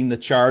leading the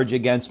charge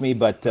against me,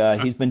 but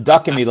he's been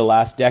ducking me the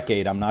last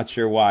decade. I'm not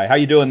sure why. How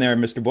you doing there,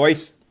 Mr.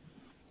 Boyce?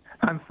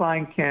 I'm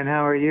fine, Ken.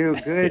 How are you?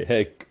 Good.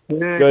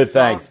 Good,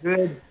 thanks.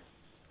 Good.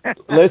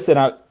 Listen,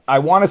 I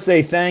want to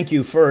say thank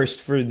you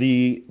first for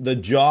the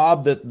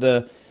job that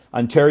the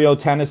Ontario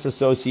Tennis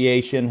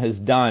Association has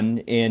done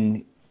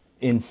in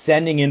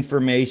sending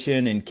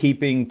information and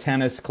keeping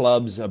tennis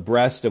clubs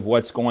abreast of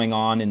what's going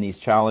on in these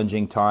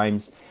challenging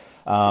times.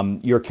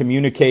 Your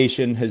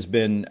communication has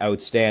been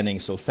outstanding,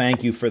 so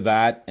thank you for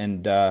that.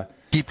 And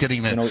keep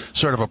getting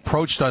sort of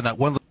approached on that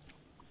one.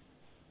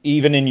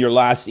 Even in your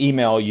last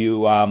email,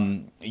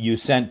 you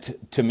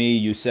sent to me,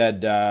 you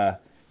said,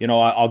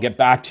 I'll get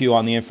back to you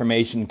on the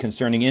information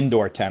concerning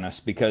indoor tennis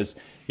because,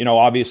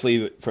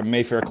 obviously from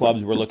Mayfair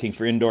Clubs, we're looking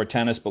for indoor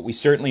tennis, but we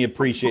certainly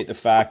appreciate the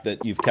fact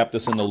that you've kept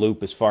us in the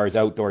loop as far as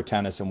outdoor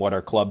tennis and what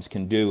our clubs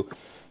can do.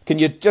 Can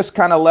you just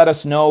kind of let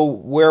us know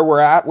where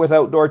we're at with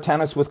outdoor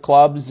tennis with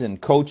clubs and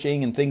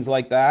coaching and things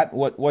like that?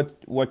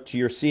 What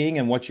you're seeing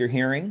and what you're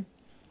hearing?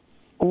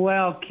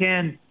 Well,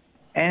 Ken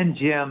and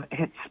Jim,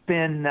 it's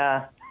been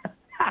an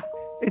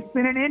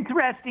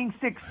interesting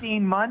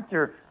 16 months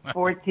or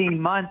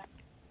 14 months.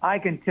 I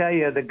can tell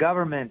you the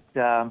government,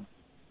 the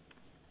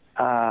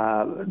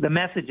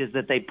messages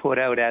that they put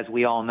out, as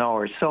we all know,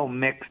 are so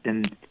mixed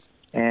and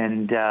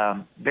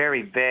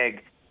very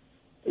vague.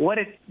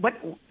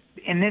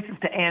 And this is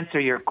to answer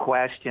your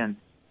question.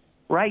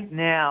 Right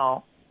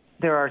now,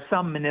 there are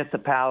some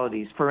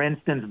municipalities, for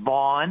instance,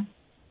 Vaughan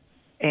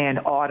and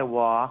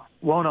Ottawa,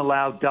 won't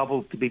allow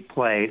doubles to be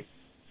played,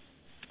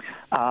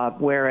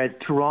 whereas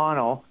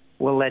Toronto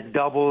will let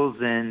doubles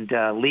and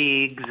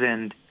leagues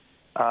and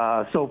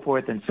so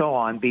forth and so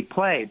on be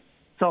played.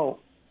 So,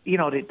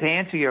 to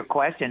answer your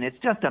question, it's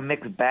just a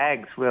mixed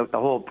bag throughout the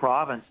whole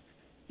province.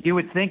 You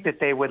would think that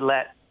they would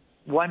let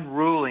one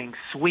ruling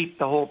sweep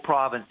the whole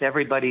province.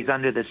 Everybody's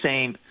under the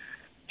same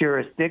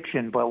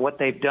jurisdiction, but what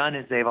they've done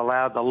is they've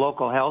allowed the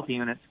local health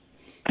units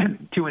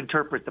to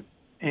interpret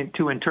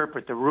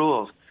the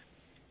rules.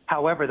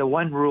 However, the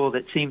one rule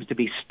that seems to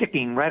be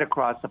sticking right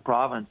across the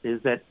province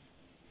is that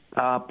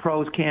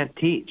pros can't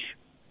teach.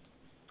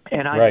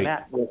 And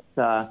I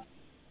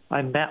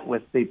met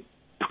with the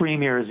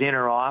Premier's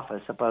inner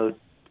office about,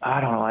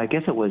 I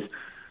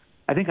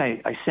think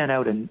I sent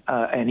out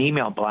an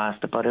email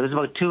blast about it. It was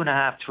about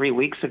 2.5-3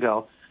 weeks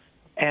ago,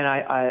 and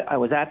I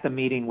was at the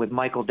meeting with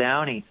Michael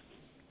Downey,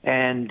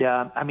 and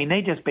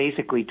they just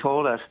basically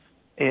told us,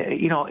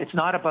 it's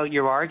not about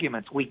your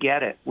arguments. We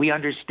get it. We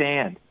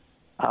understand.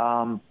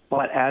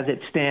 But as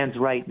it stands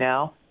right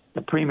now,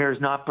 the Premier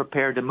is not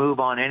prepared to move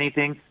on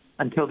anything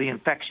until the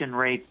infection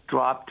rates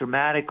drop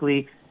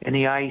dramatically and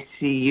the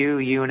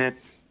ICU units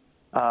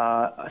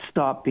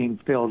stop being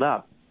filled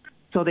up.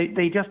 So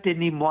they just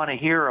didn't even want to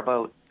hear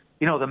about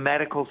the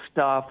medical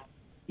stuff.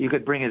 You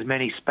could bring as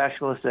many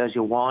specialists as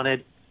you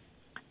wanted.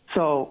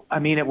 So, I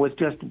mean, it was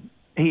just,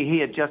 he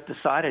had just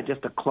decided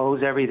just to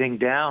close everything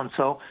down.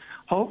 So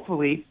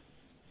hopefully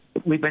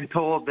we've been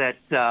told that,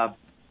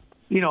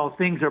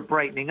 things are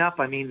brightening up.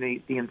 I mean,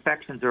 the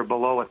infections are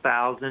below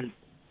 1,000.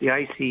 The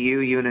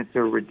ICU units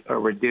are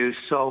reduced.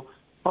 So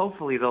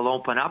hopefully they'll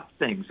open up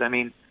things. I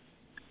mean,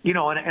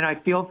 and I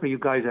feel for you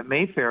guys at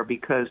Mayfair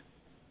because,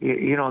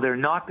 they're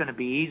not going to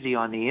be easy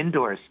on the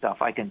indoor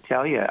stuff. I can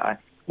tell you,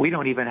 we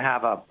don't even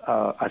have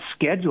a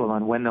schedule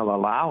on when they'll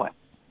allow it.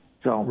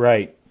 So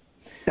right.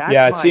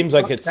 Yeah, it seems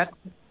like it's...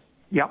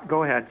 Yeah,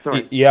 go ahead.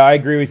 Sorry. Yeah, I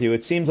agree with you.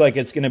 It seems like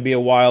it's going to be a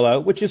while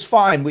out, which is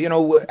fine.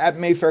 At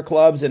Mayfair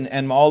clubs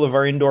and all of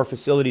our indoor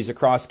facilities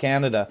across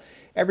Canada,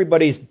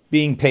 everybody's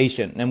being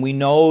patient. And we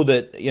know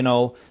that,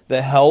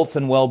 the health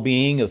and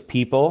well-being of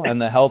people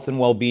and the health and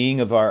well-being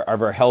of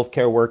our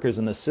healthcare workers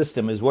in the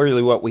system is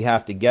really what we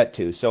have to get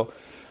to. So,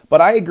 but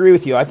I agree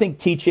with you. I think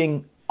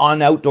teaching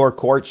on outdoor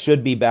courts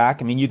should be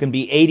back. I mean, you can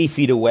be 80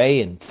 feet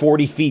away and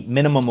 40 feet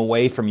minimum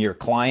away from your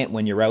client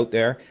when you're out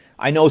there.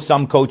 I know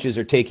some coaches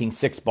are taking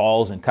 6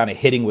 balls and kind of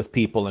hitting with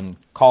people and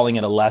calling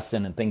it a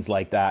lesson and things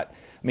like that.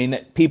 I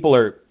mean, people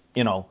are,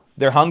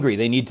 they're hungry.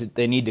 They need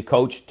to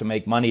coach to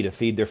make money to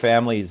feed their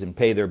families and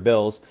pay their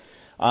bills.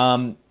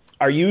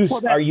 Are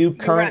you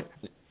current?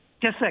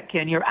 Just a sec,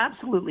 Ken. You're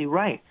absolutely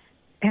right.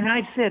 And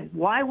I said,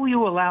 why will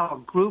you allow a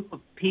group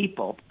of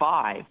people,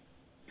 5,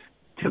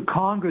 to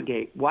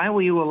congregate? Why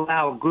will you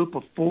allow a group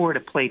of 4 to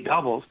play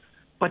doubles,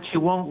 but you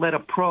won't let a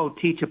pro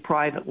teach a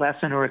private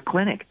lesson or a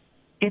clinic?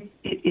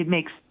 It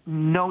makes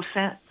no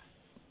sense.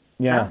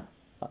 Yeah,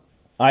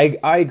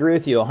 I agree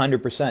with you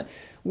 100%.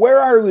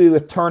 Where are we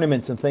with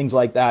tournaments and things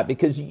like that?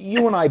 Because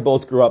you and I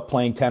both grew up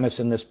playing tennis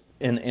in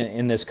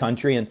this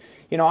country, and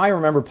I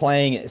remember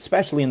playing,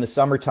 especially in the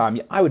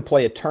summertime. I would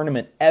play a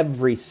tournament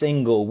every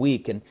single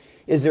week. And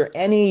is there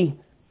any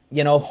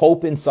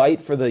hope in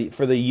sight for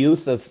the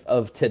youth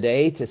of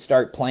today to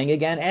start playing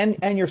again?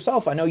 And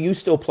yourself, I know you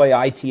still play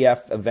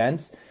ITF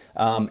events.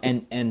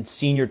 And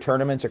senior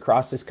tournaments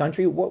across this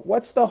country.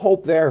 What's the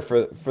hope there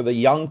for the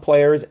young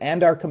players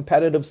and our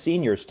competitive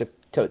seniors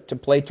to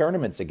play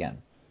tournaments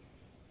again?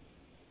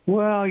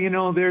 Well,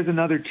 there's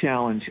another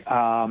challenge.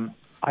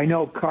 I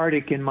know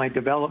Kartik in my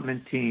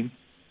development team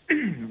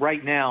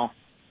right now,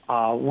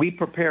 we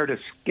prepared a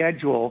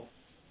schedule,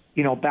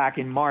 back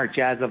in March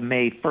as of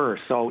May 1st.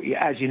 So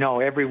as you know,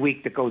 every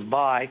week that goes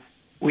by,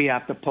 we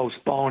have to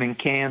postpone and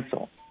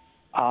cancel.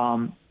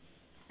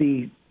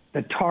 The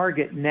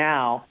target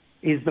now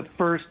is the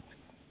first,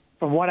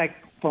 from what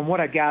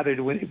I gathered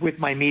with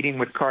my meeting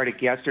with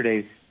Kartik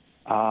yesterday,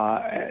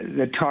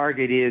 the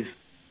target is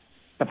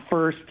the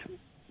first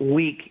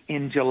week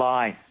in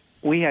July.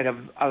 We had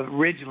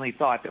originally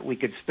thought that we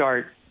could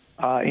start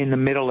in the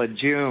middle of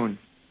June,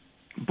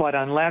 but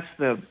unless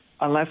the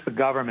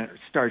government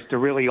starts to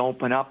really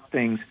open up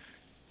things,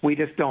 we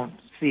just don't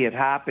see it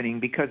happening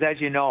because, as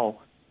you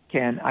know,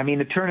 Ken, I mean,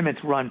 the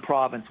tournaments run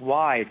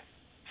province-wide.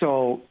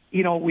 So,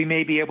 we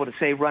may be able to,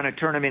 say, run a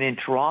tournament in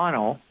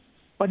Toronto,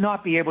 but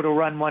not be able to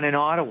run one in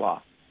Ottawa.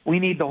 We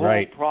need the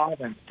whole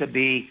province to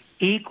be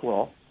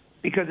equal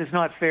because it's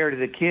not fair to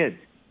the kids.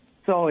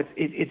 So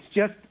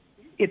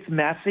it's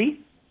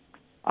messy.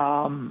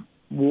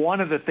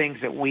 One of the things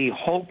that we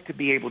hope to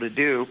be able to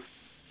do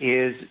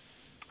is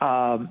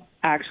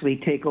actually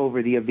take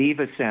over the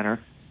Aviva Center,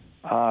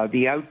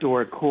 the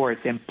outdoor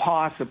courts, and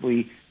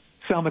possibly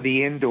some of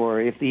the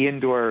indoor, if the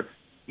indoor,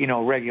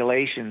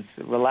 regulations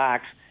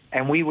relax.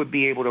 And we would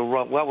be able to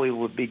what we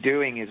would be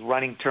doing is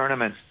running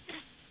tournaments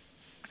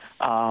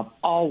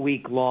all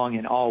week long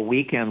and all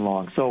weekend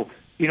long. So,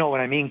 you know what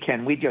I mean,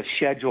 Ken? We just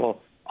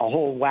schedule a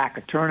whole whack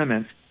of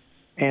tournaments,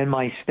 and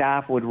my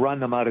staff would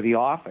run them out of the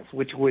office,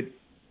 which would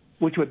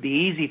be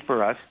easy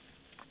for us.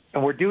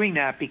 And we're doing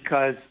that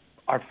because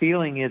our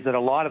feeling is that a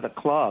lot of the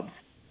clubs,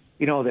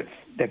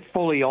 that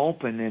fully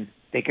open and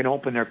they can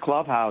open their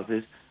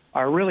clubhouses,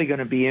 are really going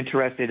to be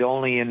interested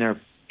only in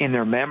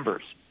their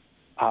members.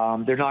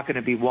 They're not going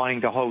to be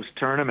wanting to host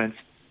tournaments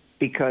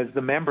because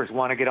the members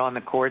want to get on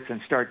the courts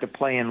and start to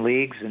play in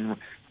leagues and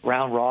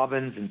round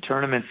robins and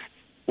tournaments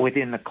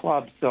within the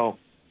club. So,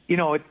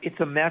 it's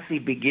a messy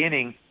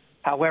beginning.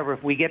 However,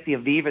 if we get the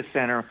Aviva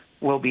Center,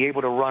 we'll be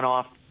able to run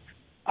off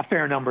a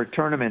fair number of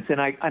tournaments.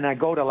 And I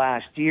go to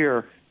last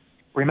year.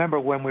 Remember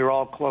when we were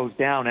all closed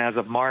down as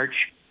of March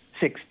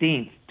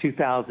 16th,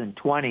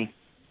 2020,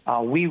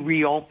 we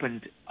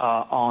reopened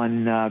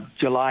on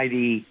July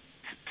the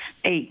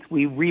 8th.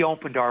 We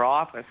reopened our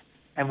office,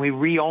 and we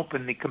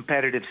reopened the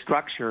competitive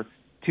structure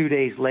 2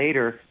 days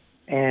later.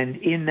 And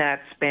in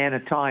that span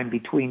of time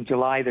between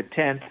July the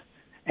 10th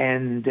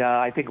and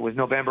I think it was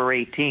November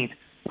 18th,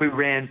 we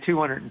ran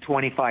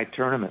 225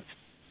 tournaments.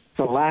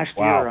 So last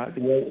year,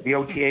 the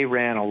OTA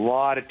ran a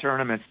lot of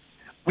tournaments.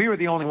 We were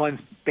the only ones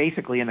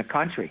basically in the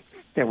country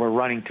that were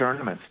running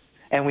tournaments.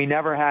 And we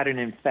never had an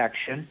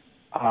infection.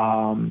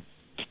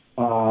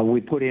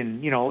 We put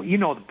in,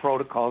 the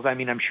protocols. I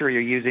mean, I'm sure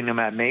you're using them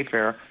at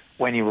Mayfair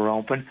when you were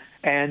open.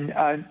 And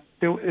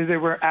there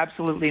were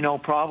absolutely no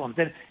problems.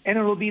 And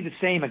it will be the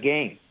same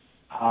again.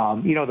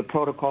 The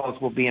protocols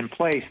will be in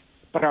place.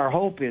 But our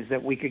hope is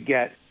that we could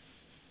get,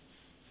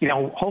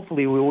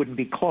 hopefully we wouldn't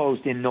be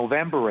closed in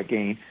November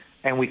again,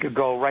 and we could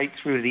go right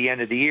through to the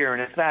end of the year.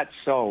 And if that's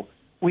so,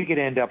 we could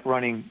end up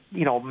running,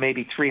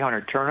 maybe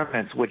 300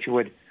 tournaments, which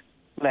would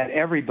let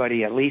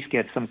everybody at least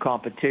get some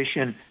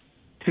competition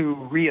to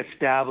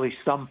reestablish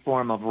some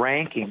form of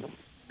ranking.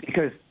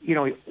 Because,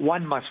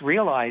 one must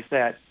realize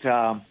that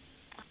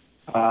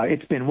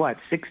it's been,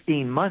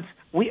 16 months?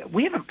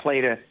 We haven't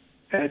played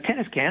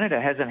Tennis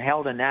Canada hasn't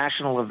held a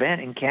national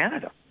event in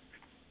Canada.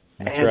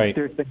 That's and right.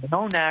 There's been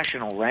no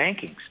national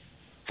rankings.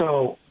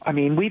 So,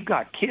 we've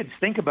got kids.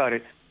 Think about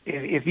it.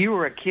 If you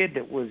were a kid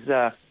that was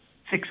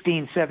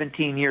 16,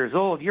 17 years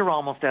old, you're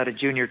almost out of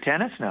junior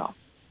tennis now.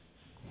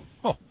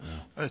 Oh,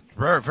 it's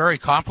very, very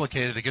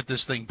complicated to get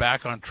this thing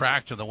back on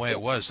track to the way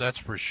it was, that's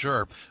for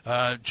sure.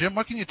 Jim,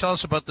 what can you tell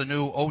us about the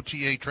new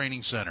OTA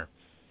training center?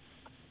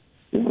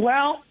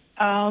 Well,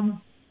 Ken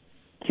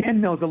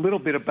knows a little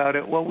bit about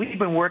it. Well, we've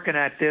been working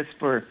at this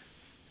for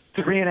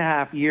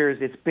 3.5 years.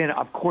 It's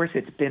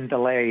been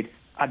delayed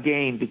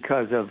again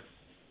because of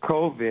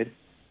COVID.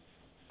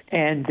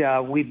 And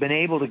we've been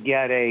able to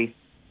get a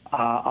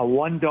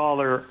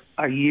 $1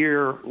 a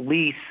year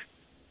lease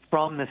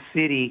from the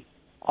city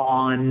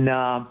on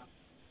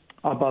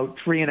about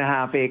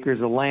 3.5 acres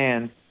of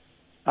land,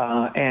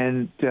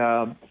 and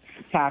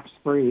tax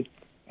free.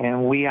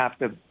 And we have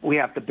to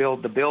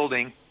build the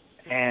building.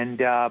 And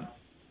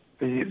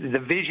the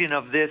vision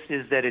of this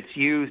is that it's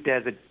used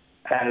as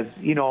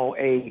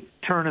a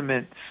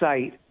tournament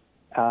site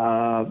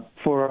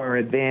for our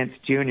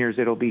advanced juniors.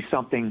 It's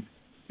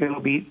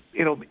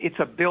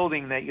a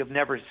building that you've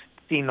never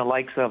seen the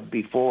likes of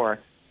before,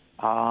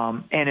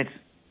 and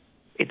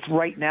it's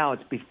right now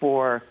it's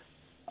before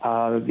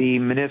the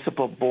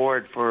municipal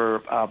board for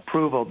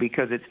approval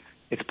because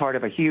it's part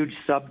of a huge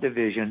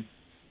subdivision,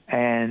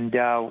 and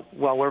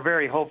we're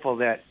very hopeful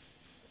that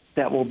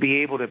we'll be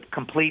able to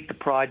complete the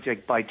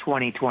project by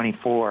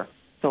 2024.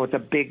 So it's a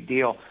big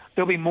deal.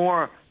 There'll be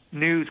more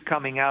news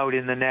coming out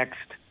in the next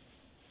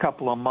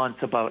couple of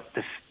months about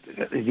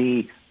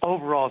the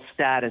overall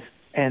status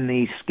and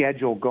the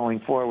schedule going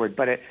forward,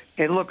 but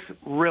it looks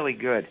really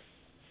good.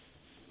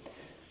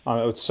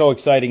 It's so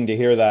exciting to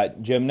hear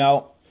that, Jim.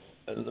 Now,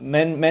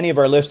 many of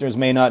our listeners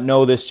may not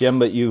know this, Jim,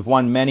 but you've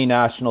won many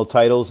national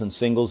titles in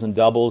singles and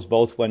doubles,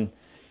 both when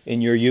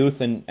in your youth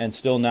and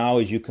still now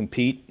as you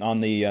compete on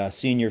the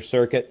senior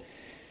circuit.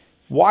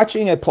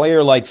 Watching a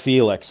player like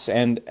Felix,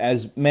 and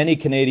as many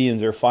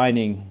Canadians are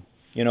finding,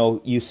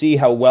 you see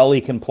how well he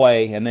can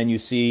play, and then you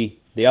see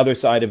the other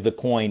side of the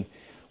coin.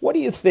 What do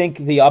you think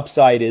the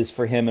upside is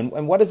for him,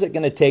 and what is it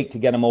going to take to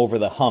get him over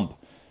the hump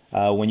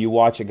when you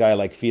watch a guy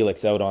like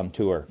Felix out on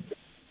tour?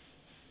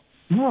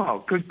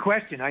 Oh, good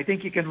question. I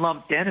think you can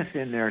lump Dennis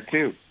in there,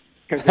 too,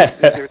 because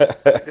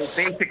there's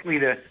basically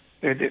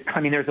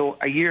there's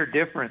a year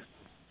difference.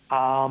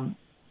 Tough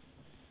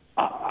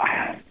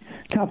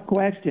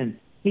question.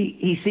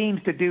 He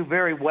seems to do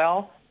very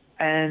well,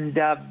 and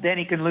then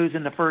he can lose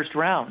in the first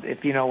round,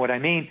 if you know what I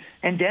mean.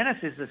 And Dennis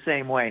is the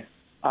same way.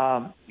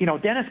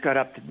 Dennis got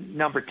up to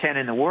number 10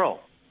 in the world.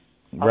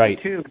 Right.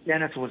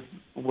 Dennis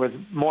was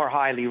more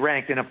highly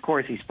ranked, and of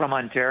course he's from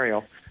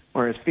Ontario,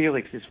 whereas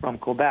Felix is from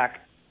Quebec.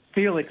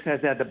 Felix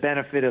has had the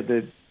benefit of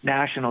the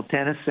National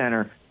Tennis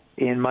Center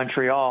in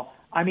Montreal.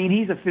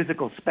 He's a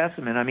physical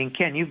specimen.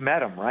 Ken, you've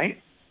met him,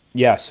 right?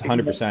 Yes,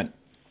 100%.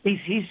 He's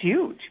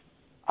huge.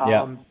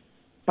 Yeah.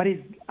 But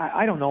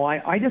I don't know.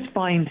 I just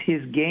find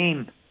his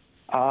game,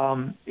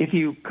 if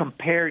you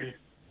compared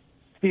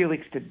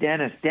Felix to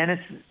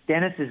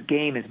Dennis's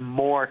game is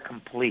more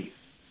complete.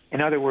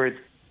 In other words,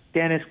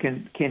 Dennis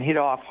can hit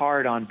off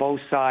hard on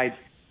both sides.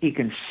 He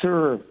can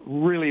serve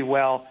really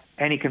well,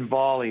 and he can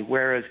volley.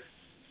 Whereas,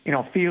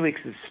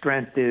 Felix's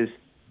strength is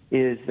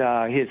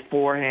his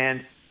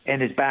forehand,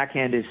 and his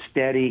backhand is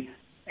steady.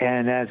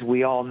 And as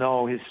we all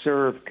know, his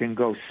serve can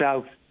go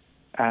south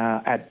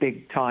at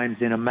big times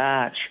in a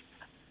match.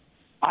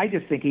 I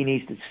just think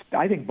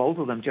I think both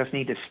of them just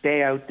need to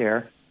stay out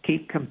there,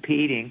 keep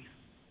competing.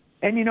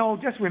 And,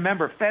 just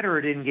remember,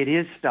 Federer didn't get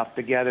his stuff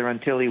together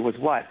until he was,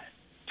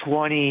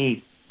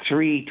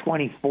 23,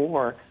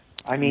 24.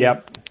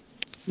 Yep.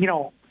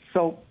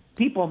 So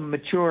people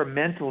mature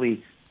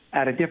mentally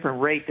at a different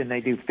rate than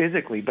they do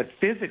physically. But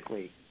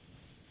physically,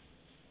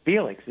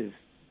 Felix is,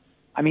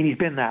 he's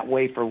been that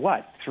way for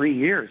 3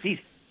 years.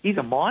 He's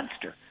a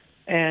monster.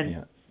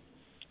 And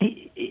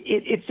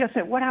it's just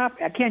that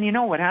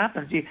Ken, what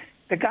happens?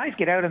 The guys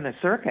get out on the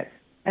circuit,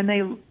 and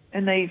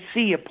they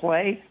see you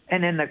play,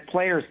 and then the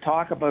players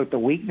talk about the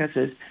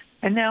weaknesses,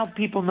 and now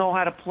people know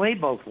how to play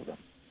both of them.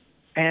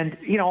 And,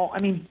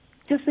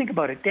 just think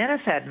about it.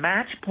 Dennis had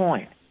match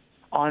point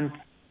on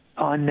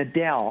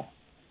Nadal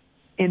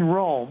in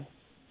Rome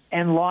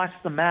and lost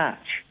the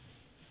match.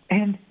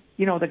 And,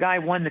 the guy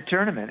won the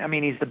tournament.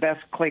 He's the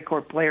best clay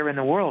court player in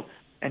the world,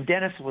 and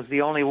Dennis was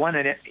the only one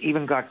that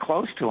even got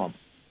close to him.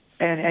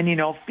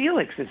 And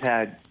Felix has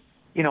had,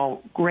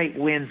 great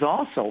wins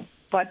also.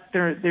 but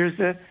there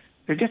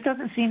just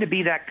doesn't seem to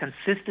be that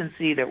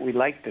consistency that we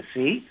like to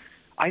see.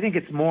 I think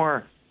it's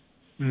more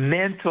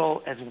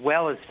mental as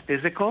well as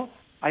physical.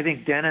 I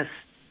think Dennis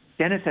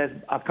has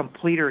a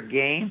completer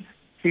game.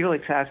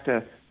 Felix has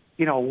to,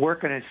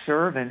 work on his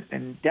serve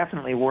and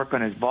definitely work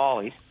on his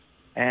volleys.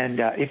 And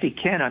if he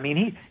can, I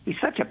mean, he's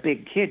such a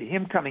big kid.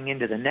 Him coming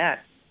into the net,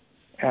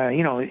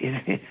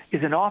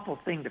 is an awful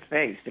thing to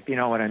face, if you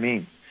know what I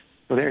mean.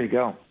 So there you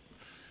go.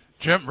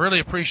 Jim, really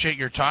appreciate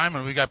your time,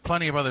 and we got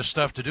plenty of other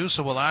stuff to do,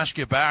 so we'll ask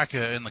you back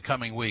in the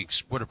coming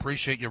weeks. Would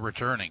appreciate you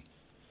returning.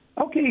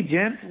 Okay,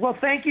 Jim. Well,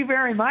 thank you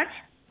very much.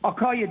 I'll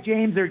call you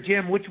James or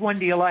Jim. Which one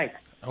do you like?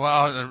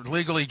 Well,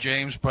 legally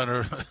James,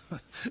 but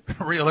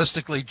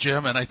realistically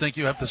Jim, and I think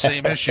you have the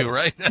same issue,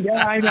 right?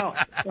 Yeah, I know.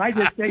 I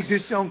just say,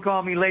 just don't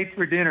call me late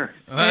for dinner.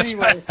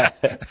 Anyway.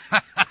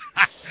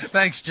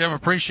 Thanks, Jim.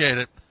 Appreciate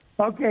it.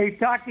 Okay,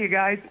 talk to you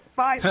guys.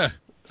 Bye.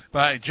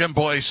 Bye. Jim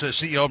Boyce,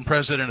 CEO and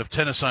President of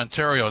Tennis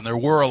Ontario, and there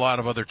were a lot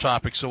of other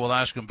topics, so we'll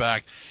ask him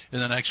back in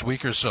the next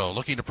week or so.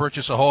 Looking to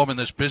purchase a home in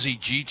this busy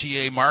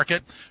GTA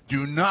market?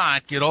 Do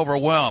not get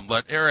overwhelmed.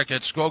 Let Eric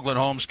at Skoglund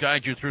Homes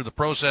guide you through the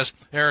process.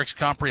 Eric's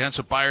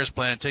comprehensive buyer's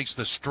plan takes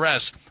the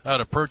stress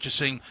out of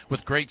purchasing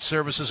with great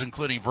services,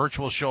 including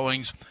virtual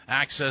showings,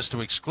 access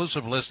to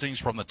exclusive listings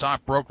from the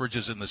top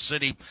brokerages in the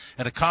city,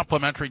 and a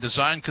complimentary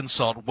design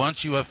consult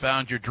once you have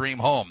found your dream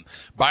home.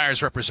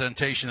 Buyer's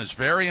representation is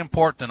very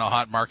important in a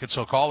hot market,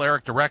 so call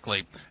Eric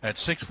directly at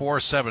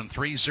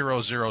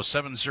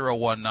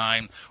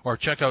 647-300-7019 or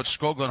check out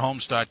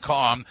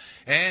SkoglundHomes.com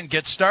and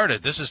get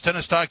started. This is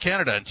Tennis Talk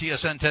Canada and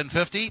TSN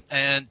 1050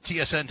 and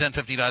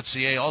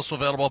TSN1050.ca, also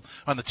available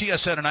on the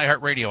TSN and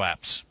iHeartRadio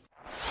apps.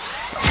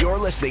 You're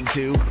listening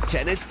to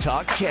Tennis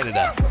Talk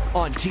Canada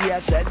on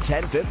TSN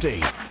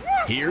 1050.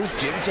 Here's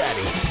Jim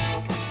Taddy.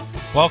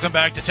 Welcome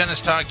back to Tennis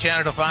Talk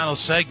Canada, final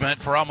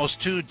segment. For almost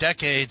 2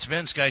 decades,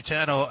 Vince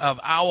Gaetano of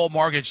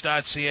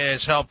owlmortgage.ca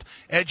has helped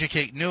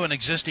educate new and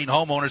existing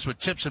homeowners with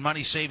tips and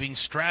money-saving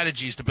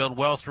strategies to build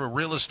wealth through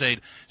real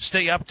estate.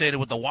 Stay updated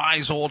with the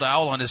Wise Old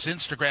Owl on his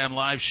Instagram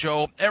live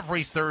show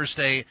every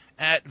Thursday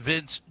at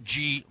Vince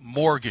G.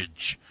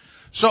 Mortgage.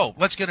 So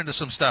let's get into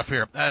some stuff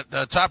here. At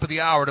the top of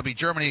the hour, it'll be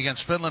Germany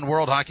against Finland,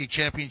 World Hockey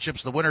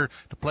Championships. The winner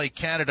to play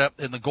Canada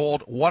in the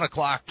gold, 1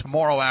 o'clock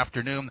tomorrow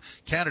afternoon.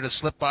 Canada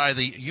slipped by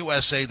the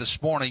USA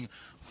this morning,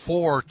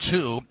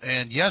 4-2.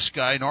 And Yes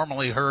Guy,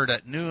 normally heard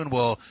at noon,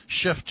 will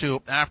shift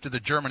to after the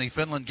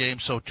Germany-Finland game.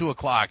 So 2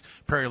 o'clock,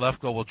 Perry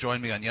Lefko will join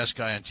me on Yes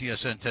Guy on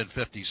TSN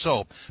 1050.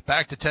 So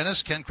back to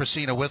tennis. Ken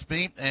Cressina with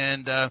me.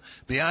 And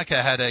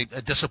Bianca had a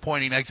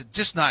disappointing exit,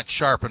 just not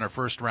sharp in her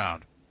first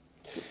round.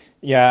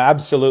 Yeah,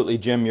 absolutely,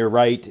 Jim. You're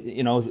right.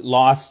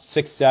 Lost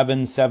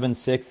 6-7,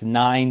 7-6,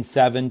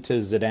 9-7 to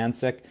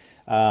Zidansek.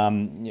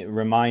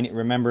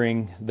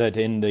 Remembering that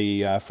in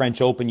the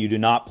French Open, you do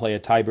not play a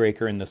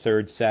tiebreaker in the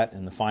third set,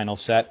 in the final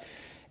set.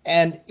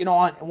 And,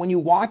 when you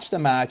watch the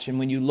match and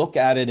when you look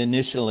at it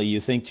initially,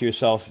 you think to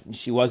yourself,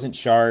 she wasn't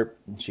sharp.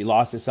 She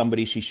lost to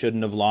somebody she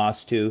shouldn't have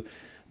lost to.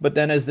 But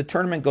then as the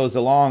tournament goes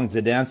along,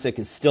 Zidansek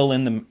is still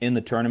in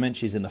the tournament.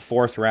 She's in the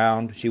 4th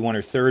round. She won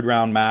her 3rd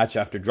round match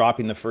after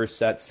dropping the first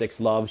set,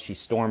 6-love. She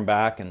stormed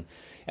back and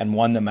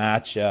won the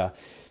match.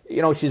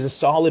 She's a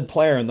solid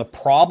player. And the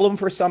problem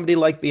for somebody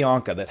like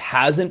Bianca that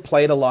hasn't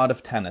played a lot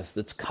of tennis,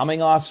 that's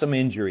coming off some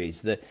injuries,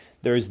 that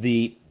there's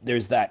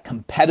that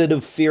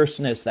competitive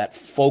fierceness, that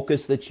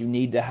focus that you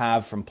need to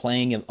have from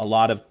playing a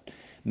lot of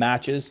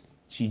matches.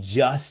 She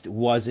just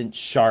wasn't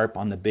sharp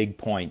on the big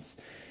points.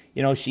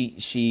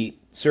 She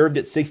served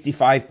at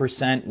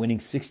 65%, winning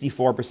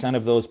 64%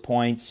 of those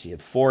points. She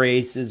had 4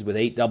 aces with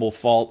 8 double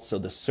faults, so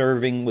the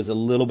serving was a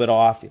little bit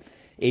off.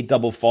 8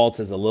 double faults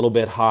is a little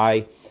bit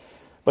high.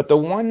 But the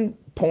one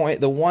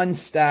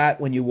stat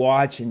when you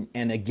watch,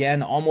 and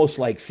again, almost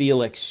like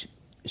Felix,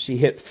 she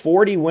hit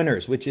 40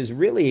 winners, which is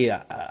really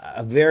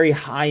a very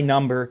high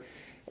number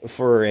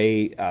for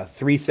a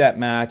 3-set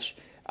match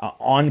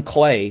on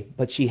clay,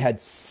 but she had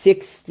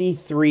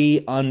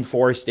 63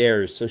 unforced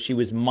errors, so she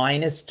was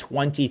minus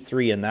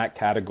 23 in that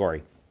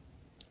category.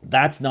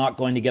 That's not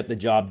going to get the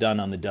job done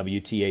on the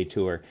WTA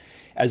Tour.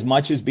 As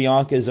much as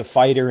Bianca is a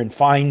fighter and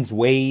finds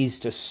ways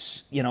to,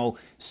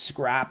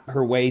 scrap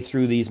her way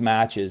through these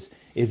matches,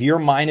 if you're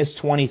minus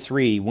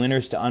 23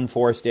 winners to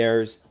unforced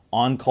errors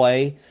on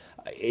clay,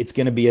 it's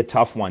going to be a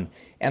tough one.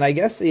 And I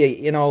guess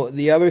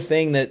the other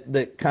thing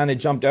that kind of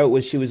jumped out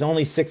was she was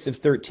only 6 of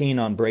 13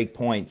 on break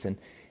points, and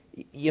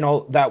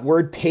that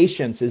word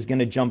patience is going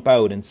to jump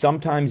out. And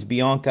sometimes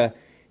Bianca,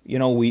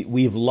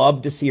 we've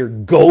loved to see her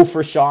go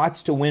for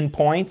shots to win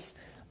points.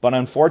 But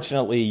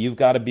unfortunately, you've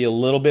got to be a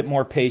little bit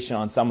more patient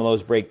on some of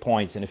those break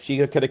points. And if she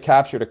could have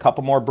captured a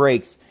couple more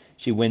breaks,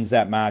 she wins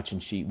that match.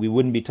 And we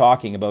wouldn't be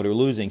talking about her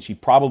losing.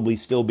 She'd probably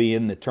still be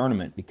in the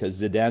tournament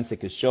because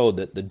Zidansek has showed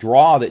that the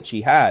draw that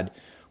she had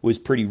was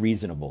pretty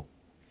reasonable.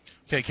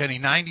 Okay, Kenny,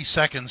 90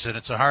 seconds, and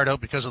it's a hard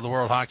out because of the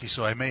World Hockey,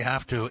 so I may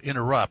have to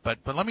interrupt. But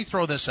let me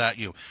throw this at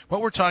you.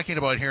 What we're talking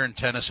about here in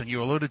tennis, and you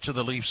alluded to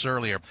the Leafs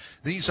earlier,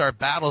 these are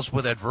battles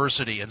with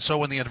adversity. And so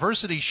when the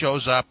adversity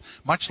shows up,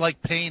 much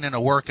like pain in a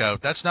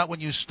workout, that's not when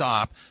you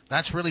stop.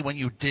 That's really when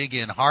you dig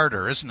in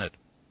harder, isn't it?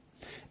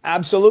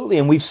 Absolutely,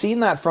 and we've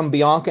seen that from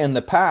Bianca in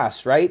the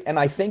past, right? And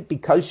I think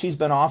because she's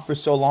been off for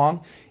so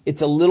long,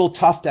 it's a little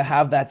tough to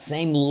have that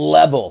same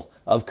level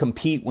of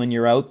compete when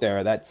you're out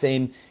there, that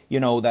same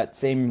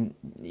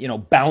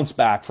bounce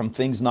back from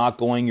things not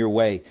going your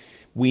way.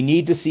 We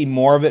need to see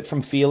more of it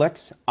from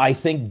Felix. I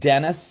think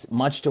Dennis,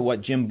 much to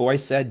what Jim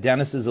Boyce said,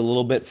 Dennis is a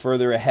little bit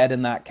further ahead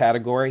in that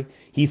category.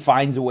 He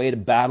finds a way to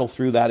battle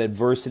through that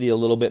adversity a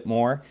little bit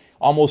more,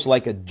 almost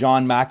like a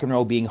John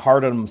McEnroe being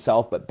hard on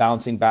himself but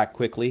bouncing back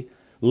quickly.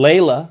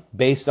 Layla,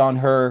 based on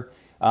her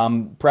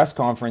press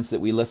conference that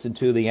we listened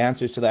to, the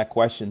answers to the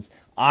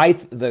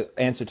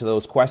answer to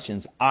those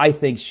questions, I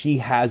think she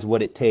has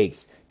what it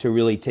takes to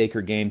really take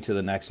her game to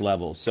the next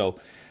level. So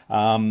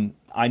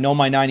I know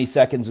my 90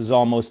 seconds is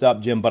almost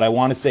up, Jim, but I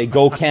want to say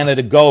go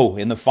Canada, go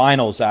in the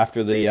finals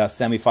after the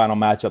semifinal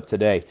matchup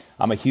today.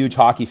 I'm a huge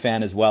hockey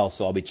fan as well,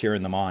 so I'll be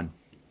cheering them on.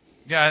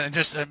 Yeah, and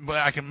just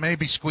I can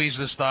maybe squeeze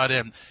this thought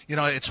in. You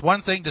know, it's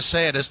one thing to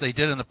say it as they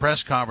did in the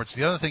press conference.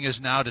 The other thing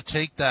is now to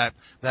take that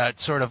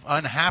sort of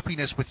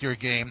unhappiness with your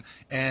game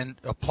and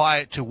apply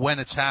it to when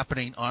it's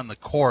happening on the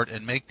court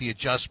and make the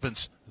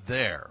adjustments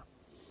there.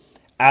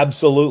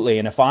 Absolutely.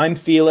 And if I'm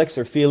Felix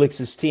or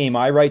Felix's team,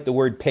 I write the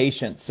word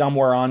patient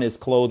somewhere on his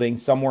clothing,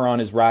 somewhere on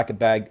his racket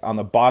bag, on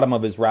the bottom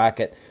of his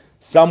racket,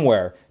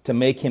 somewhere to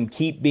make him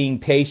keep being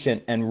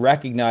patient and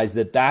recognize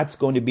that that's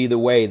going to be the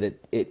way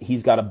that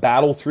he's got to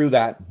battle through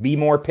that, be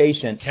more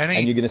patient, Kenny,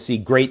 and you're going to see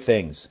great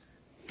things.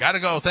 Got to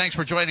go. Thanks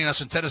for joining us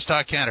in Tennis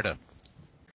Talk Canada.